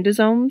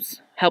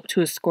endosomes help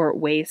to escort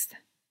waste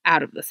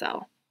out of the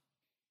cell.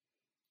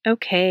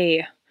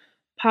 Okay,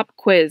 pop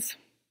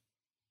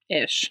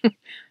quiz-ish.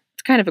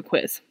 It's kind of a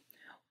quiz.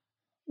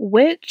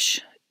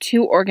 Which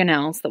two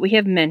organelles that we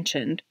have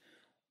mentioned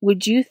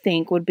would you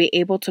think would be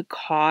able to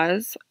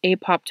cause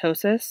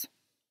apoptosis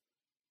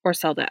or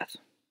cell death?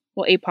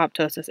 Well,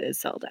 apoptosis is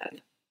cell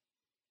death.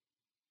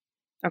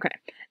 Okay,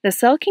 the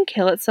cell can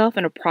kill itself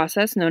in a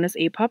process known as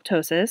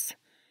apoptosis.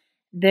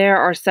 There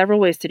are several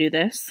ways to do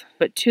this,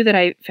 but two that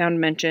I found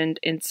mentioned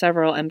in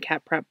several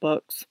MCAT prep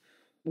books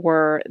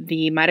were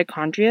the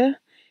mitochondria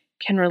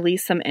can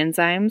release some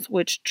enzymes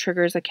which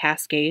triggers a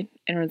cascade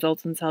and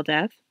results in cell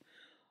death,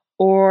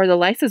 or the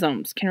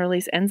lysosomes can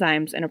release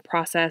enzymes in a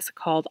process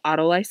called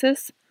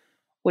autolysis,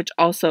 which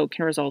also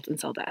can result in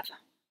cell death.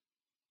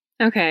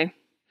 Okay,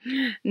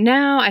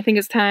 now I think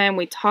it's time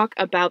we talk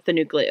about the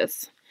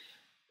nucleus.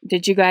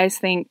 Did you guys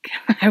think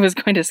I was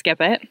going to skip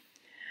it?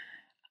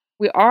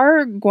 We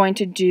are going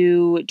to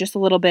do just a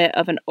little bit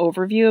of an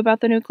overview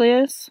about the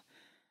nucleus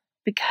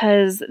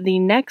because the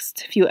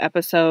next few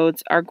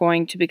episodes are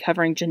going to be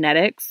covering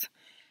genetics,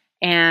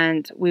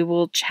 and we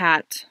will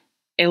chat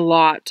a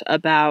lot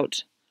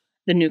about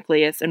the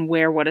nucleus and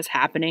where what is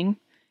happening,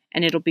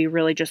 and it'll be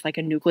really just like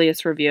a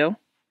nucleus review.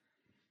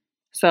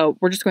 So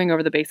we're just going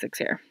over the basics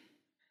here.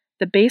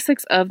 The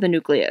basics of the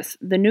nucleus.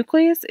 The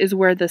nucleus is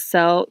where the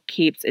cell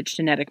keeps its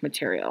genetic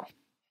material.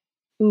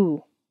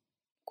 Ooh,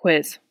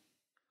 quiz.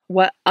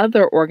 What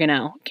other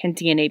organelle can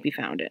DNA be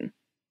found in?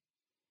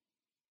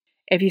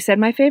 If you said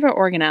my favorite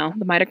organelle,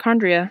 the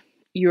mitochondria,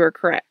 you are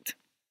correct.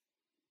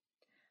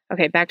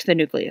 Okay, back to the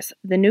nucleus.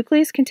 The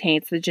nucleus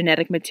contains the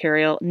genetic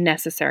material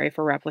necessary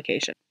for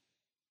replication.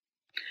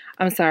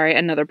 I'm sorry,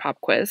 another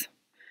pop quiz.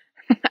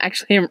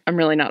 Actually, I'm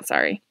really not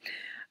sorry.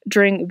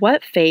 During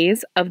what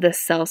phase of the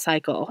cell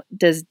cycle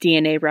does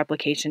DNA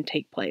replication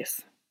take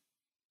place?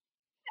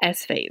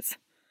 S phase.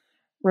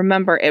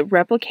 Remember, it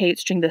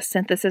replicates during the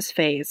synthesis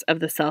phase of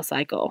the cell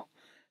cycle,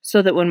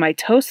 so that when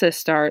mitosis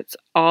starts,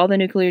 all the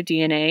nuclear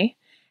DNA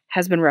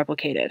has been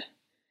replicated.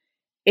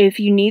 If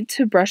you need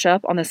to brush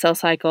up on the cell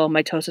cycle,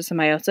 mitosis and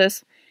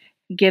meiosis,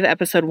 give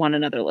episode 1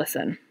 another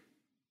listen.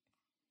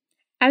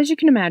 As you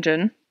can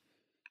imagine,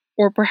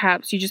 or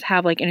perhaps you just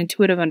have an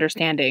intuitive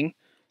understanding,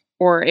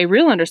 or a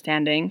real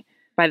understanding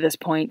by this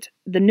point,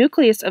 the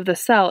nucleus of the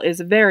cell is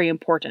very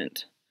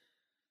important.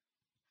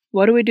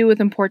 What do we do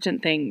with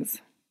important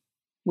things?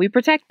 We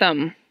protect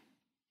them.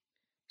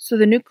 So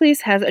the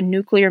nucleus has a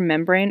nuclear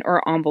membrane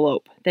or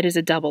envelope that is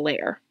a double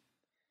layer.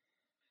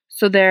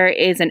 So there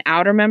is an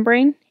outer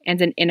membrane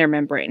and an inner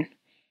membrane,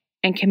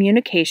 and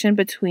communication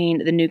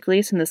between the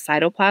nucleus and the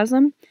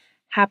cytoplasm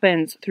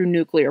happens through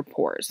nuclear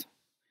pores.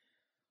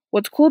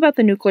 What's cool about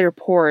the nuclear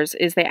pores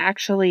is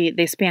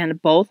they span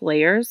both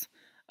layers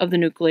of the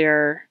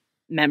nuclear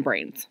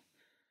membranes.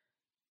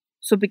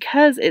 So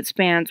because it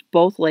spans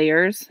both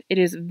layers, it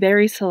is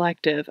very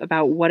selective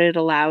about what it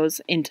allows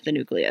into the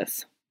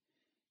nucleus.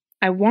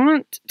 I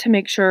want to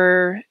make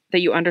sure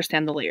that you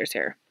understand the layers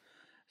here.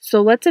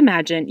 So let's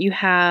imagine you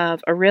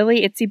have a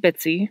really itsy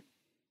bitsy,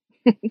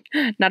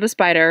 not a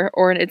spider,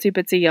 or an itsy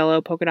bitsy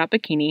yellow polka dot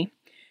bikini.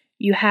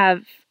 You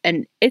have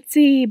an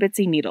itsy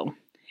bitsy needle,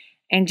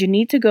 and you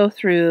need to go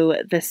through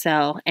the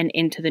cell and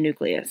into the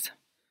nucleus.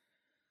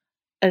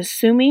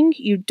 Assuming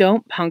you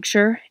don't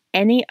puncture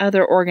any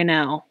other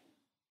organelle,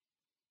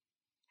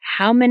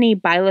 how many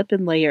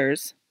bilipid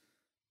layers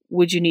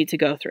would you need to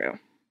go through?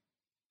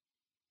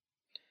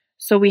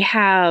 So we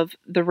have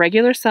the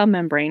regular cell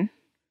membrane,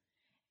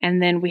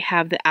 and then we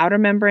have the outer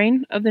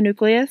membrane of the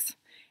nucleus,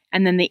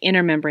 and then the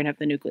inner membrane of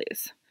the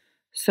nucleus.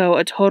 So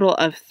a total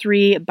of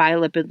 3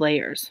 bilipid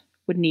layers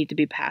would need to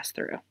be passed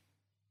through.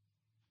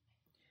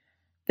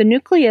 The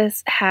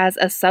nucleus has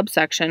a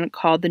subsection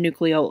called the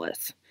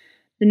nucleolus.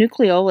 The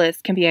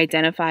nucleolus can be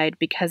identified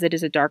because it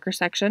is a darker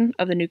section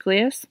of the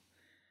nucleus.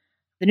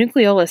 The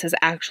nucleolus is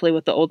actually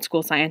what the old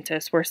school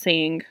scientists were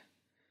seeing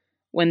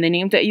when they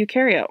named it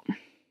eukaryote.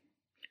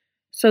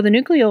 So the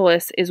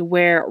nucleolus is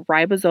where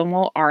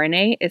ribosomal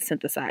RNA is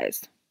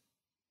synthesized.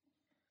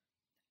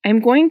 I'm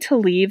going to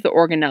leave the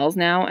organelles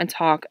now and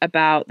talk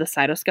about the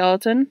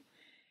cytoskeleton.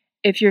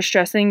 If you're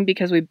stressing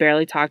because we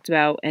barely talked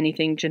about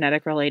anything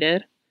genetic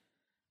related,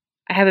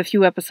 I have a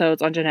few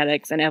episodes on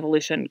genetics and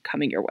evolution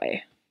coming your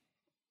way.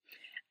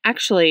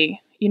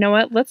 Actually, you know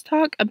what? Let's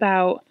talk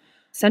about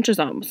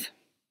centrosomes.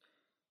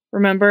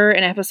 Remember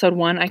in episode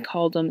 1, I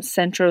called them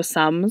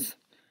centrosomes.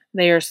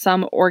 They are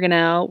some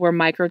organelle where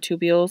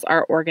microtubules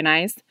are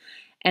organized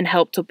and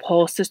help to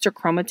pull sister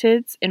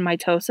chromatids in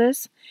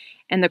mitosis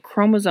and the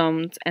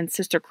chromosomes and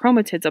sister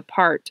chromatids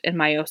apart in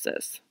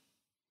meiosis.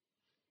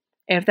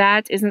 If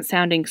that isn't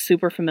sounding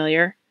super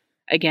familiar,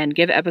 again,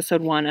 give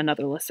episode 1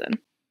 another listen.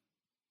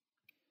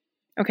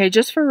 Okay,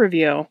 just for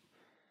review,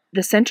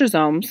 the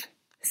centrosomes,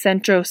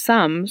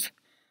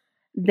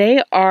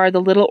 they are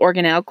the little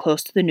organelle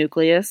close to the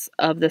nucleus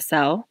of the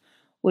cell,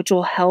 which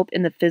will help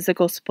in the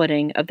physical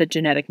splitting of the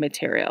genetic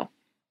material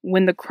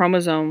when the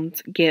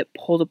chromosomes get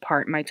pulled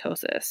apart in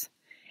mitosis.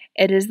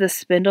 It is the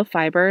spindle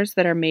fibers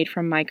that are made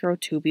from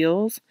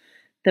microtubules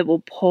that will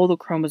pull the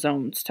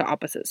chromosomes to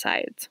opposite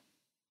sides.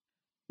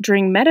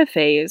 During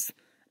metaphase,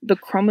 the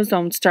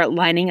chromosomes start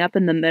lining up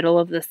in the middle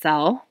of the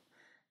cell.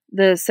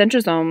 The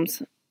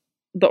centrosomes,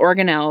 the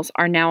organelles,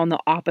 are now on the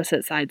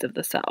opposite sides of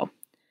the cell.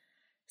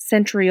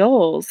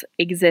 Centrioles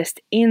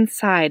exist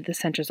inside the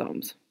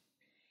centrosomes.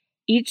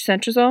 Each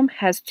centrosome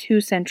has 2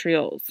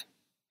 centrioles,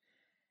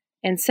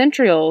 and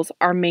centrioles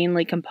are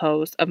mainly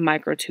composed of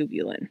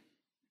microtubulin.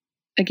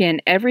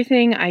 Again,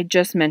 everything I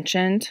just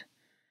mentioned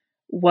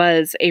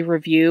was a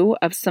review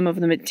of some of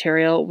the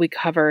material we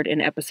covered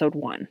in episode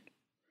 1.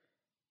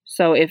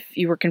 So if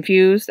you were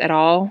confused at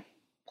all,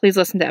 please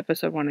listen to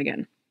episode 1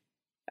 again.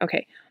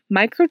 Okay,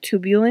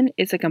 microtubulin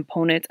is a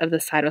component of the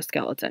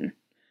cytoskeleton,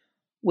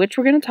 which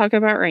we're going to talk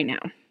about right now.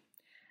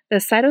 The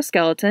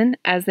cytoskeleton,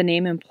 as the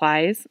name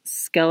implies,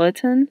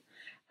 skeleton,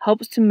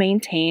 helps to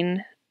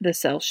maintain the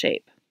cell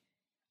shape.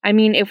 I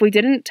mean, if we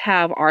didn't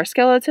have our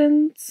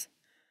skeletons,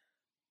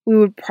 we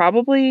would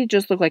probably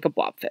just look like a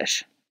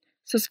blobfish.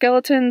 So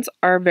skeletons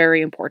are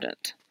very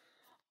important.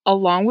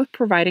 Along with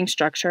providing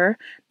structure,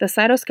 the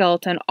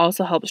cytoskeleton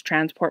also helps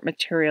transport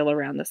material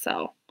around the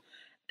cell.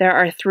 There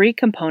are 3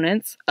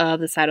 components of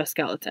the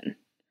cytoskeleton: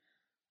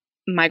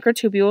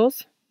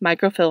 microtubules,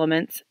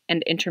 microfilaments,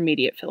 and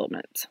intermediate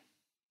filaments.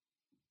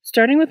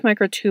 Starting with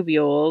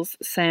microtubules,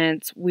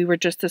 since we were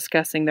just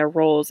discussing their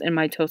roles in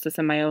mitosis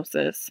and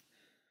meiosis,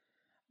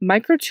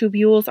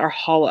 microtubules are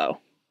hollow,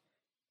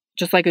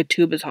 just like a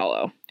tube is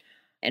hollow.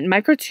 And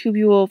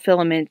microtubule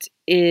filament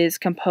is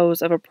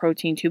composed of a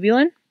protein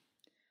tubulin.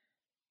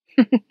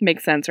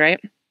 Makes sense, right?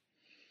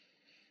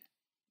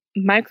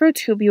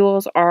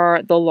 Microtubules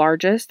are the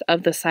largest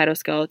of the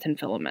cytoskeleton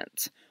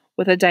filaments,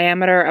 with a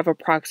diameter of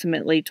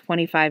approximately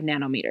 25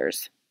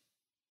 nanometers.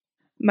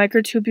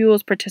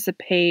 Microtubules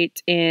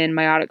participate in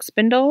meiotic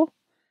spindle,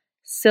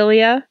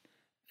 cilia,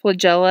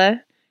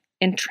 flagella,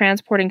 and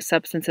transporting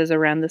substances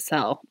around the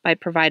cell by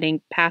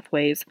providing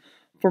pathways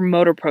for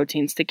motor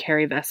proteins to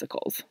carry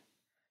vesicles.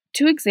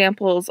 2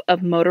 examples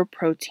of motor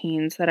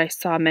proteins that I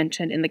saw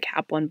mentioned in the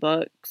Kaplan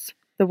books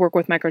that work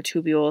with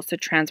microtubules to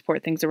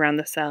transport things around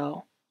the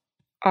cell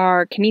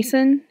are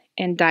kinesin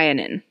and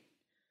dynein.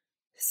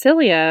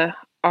 Cilia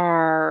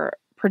are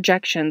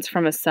projections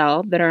from a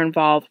cell that are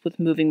involved with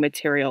moving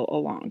material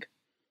along.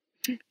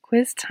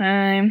 Quiz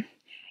time.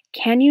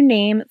 Can you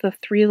name the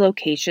 3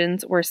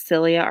 locations where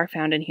cilia are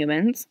found in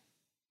humans?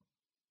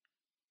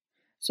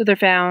 So they're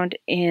found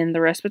in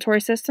the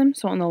respiratory system,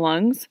 so in the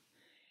lungs,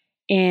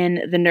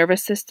 in the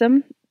nervous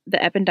system, the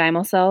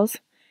ependymal cells,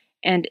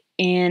 and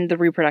in the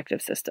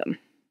reproductive system.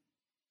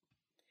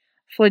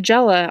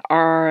 Flagella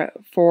are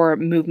for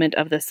movement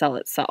of the cell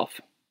itself.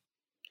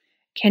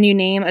 Can you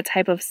name a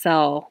type of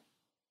cell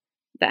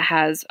that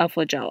has a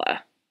flagella?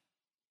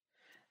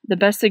 The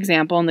best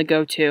example and the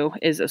go-to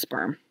is a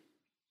sperm.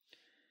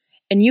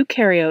 In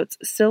eukaryotes,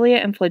 cilia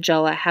and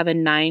flagella have a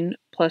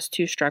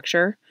 9+2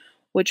 structure,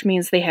 which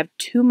means they have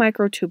 2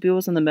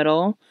 microtubules in the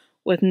middle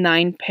with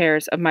 9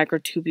 pairs of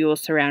microtubules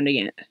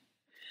surrounding it.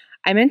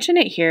 I mention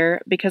it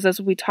here because,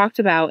 as we talked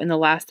about in the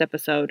last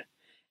episode,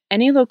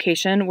 any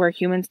location where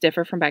humans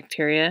differ from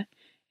bacteria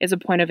is a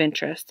point of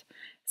interest,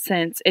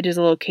 since it is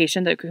a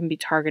location that can be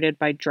targeted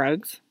by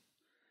drugs.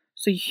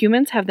 So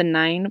humans have the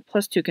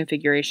 9+2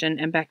 configuration,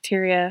 and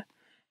bacteria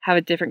have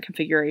a different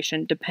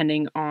configuration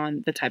depending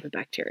on the type of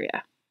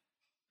bacteria.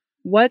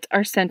 What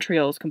are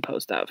centrioles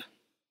composed of?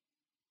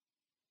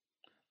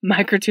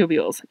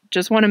 Microtubules.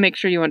 Just want to make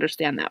sure you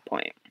understand that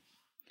point.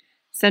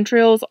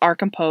 Centrioles are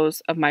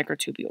composed of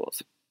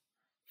microtubules.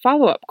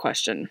 Follow-up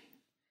question.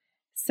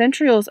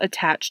 Centrioles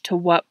attach to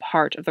what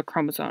part of the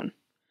chromosome?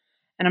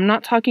 And I'm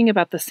not talking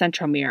about the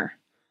centromere.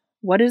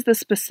 What is the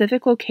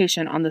specific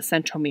location on the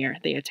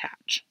centromere they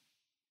attach?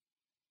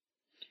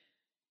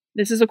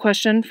 This is a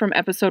question from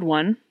episode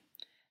 1.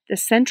 The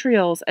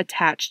centrioles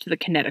attach to the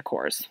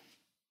kinetochores.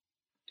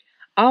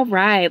 All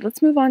right,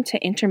 let's move on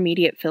to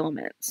intermediate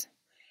filaments.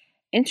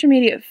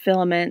 Intermediate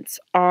filaments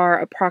are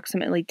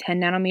approximately 10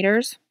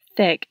 nanometers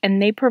thick,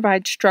 and they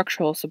provide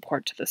structural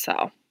support to the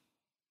cell.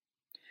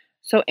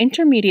 So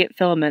intermediate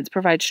filaments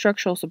provide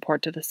structural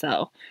support to the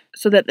cell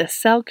so that the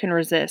cell can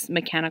resist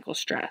mechanical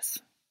stress.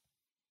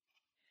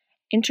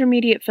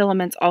 Intermediate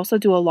filaments also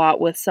do a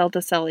lot with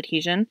cell-to-cell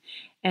adhesion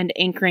and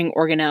anchoring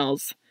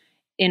organelles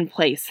in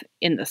place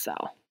in the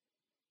cell.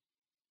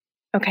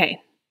 Okay,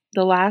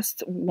 the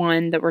last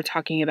one that we're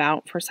talking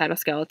about for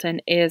cytoskeleton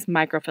is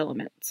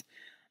microfilaments.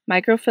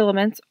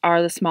 Microfilaments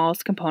are the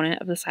smallest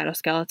component of the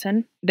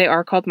cytoskeleton. They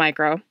are called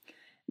micro.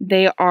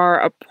 They are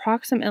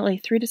approximately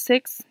 3 to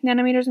 6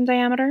 nanometers in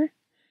diameter,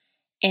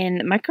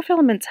 and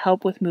microfilaments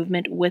help with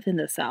movement within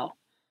the cell,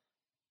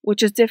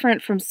 which is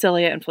different from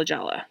cilia and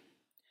flagella.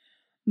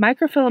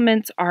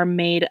 Microfilaments are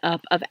made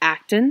up of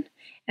actin,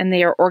 and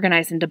they are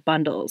organized into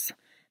bundles.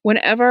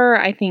 Whenever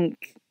I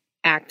think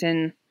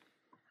actin,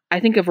 I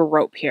think of a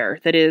rope here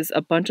that is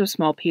a bunch of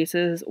small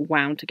pieces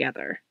wound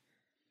together.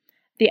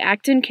 The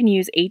actin can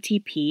use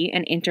ATP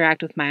and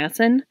interact with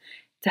myosin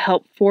to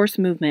help force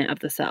movement of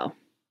the cell.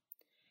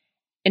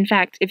 In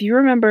fact, if you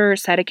remember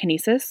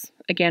cytokinesis,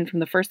 again from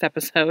the first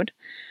episode,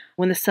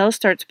 when the cell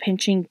starts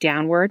pinching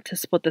downward to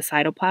split the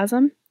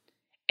cytoplasm,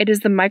 it is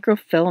the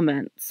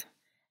microfilaments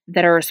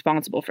that are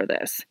responsible for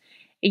this.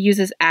 It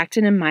uses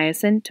actin and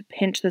myosin to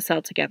pinch the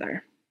cell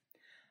together.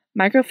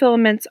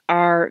 Microfilaments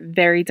are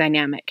very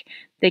dynamic.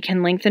 They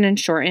can lengthen and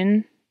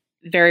shorten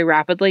very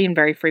rapidly and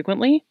very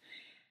frequently.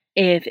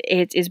 If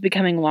it is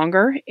becoming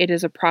longer, it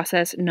is a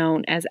process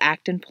known as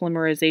actin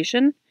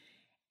polymerization,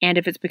 and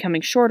if it's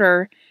becoming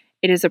shorter,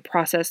 it is a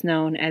process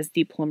known as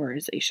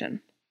depolymerization.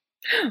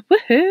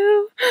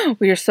 Woohoo!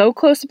 We are so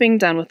close to being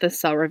done with this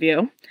cell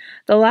review.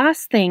 The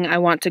last thing I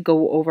want to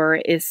go over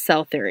is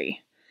cell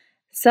theory.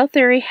 Cell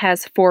theory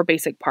has 4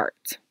 basic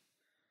parts.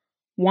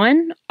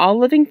 1, all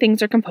living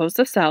things are composed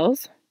of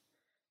cells.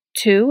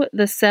 2,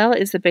 the cell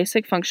is the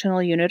basic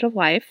functional unit of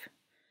life.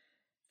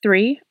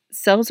 3,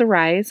 cells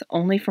arise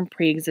only from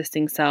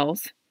pre-existing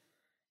cells.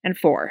 And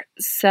 4,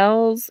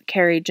 cells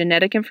carry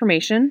genetic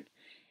information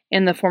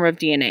in the form of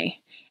DNA,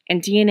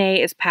 and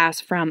DNA is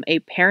passed from a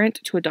parent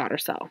to a daughter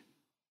cell.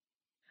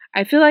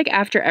 I feel like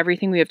after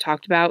everything we have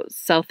talked about,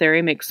 cell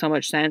theory makes so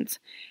much sense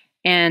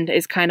and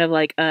is kind of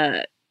like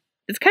a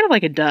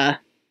duh.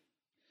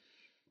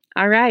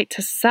 All right,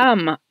 to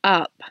sum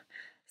up,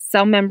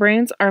 cell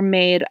membranes are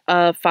made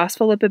of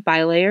phospholipid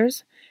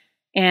bilayers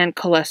and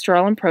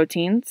cholesterol and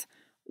proteins,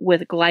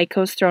 with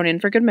glycose thrown in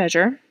for good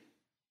measure,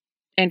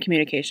 and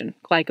communication.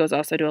 Glycos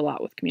also do a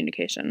lot with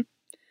communication.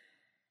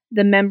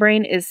 The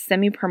membrane is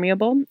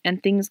semi-permeable,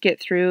 and things get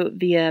through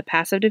via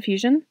passive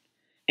diffusion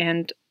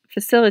and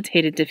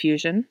facilitated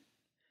diffusion.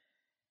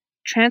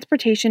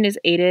 Transportation is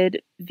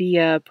aided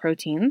via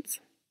proteins.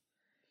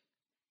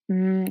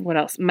 What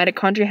else?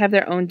 Mitochondria have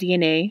their own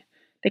DNA.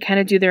 They kind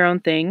of do their own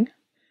thing.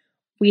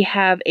 We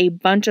have a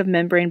bunch of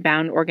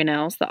membrane-bound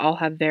organelles that all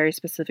have very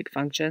specific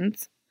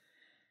functions.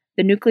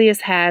 The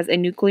nucleus has a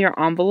nuclear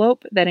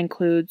envelope that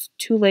includes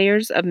 2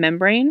 layers of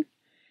membrane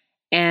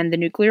and the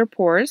nuclear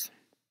pores.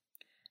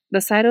 The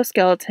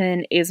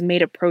cytoskeleton is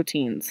made of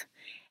proteins,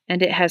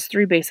 and it has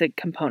 3 basic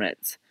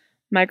components: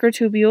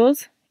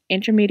 microtubules,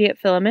 intermediate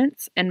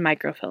filaments, and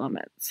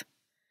microfilaments.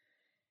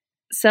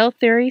 Cell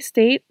theory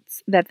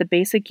states that the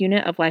basic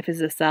unit of life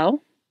is a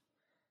cell.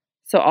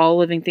 So all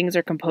living things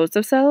are composed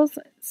of cells.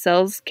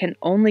 Cells can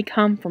only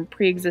come from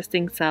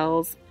pre-existing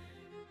cells,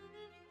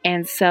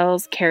 and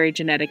cells carry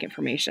genetic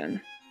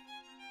information.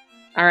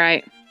 All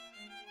right,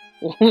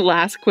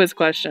 last quiz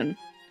question.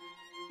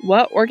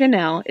 What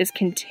organelle is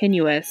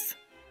continuous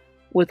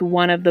with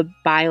one of the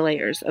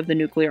bilayers of the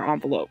nuclear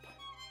envelope?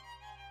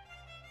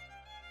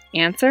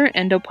 Answer: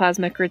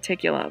 endoplasmic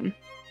reticulum.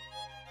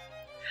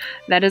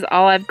 That is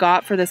all I've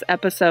got for this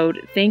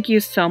episode. Thank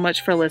you so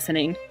much for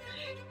listening.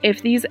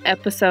 If these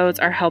episodes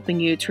are helping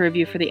you to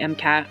review for the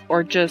MCAT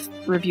or just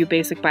review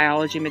basic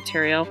biology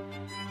material,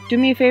 do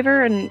me a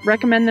favor and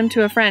recommend them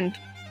to a friend.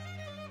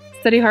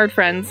 Study hard,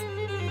 friends.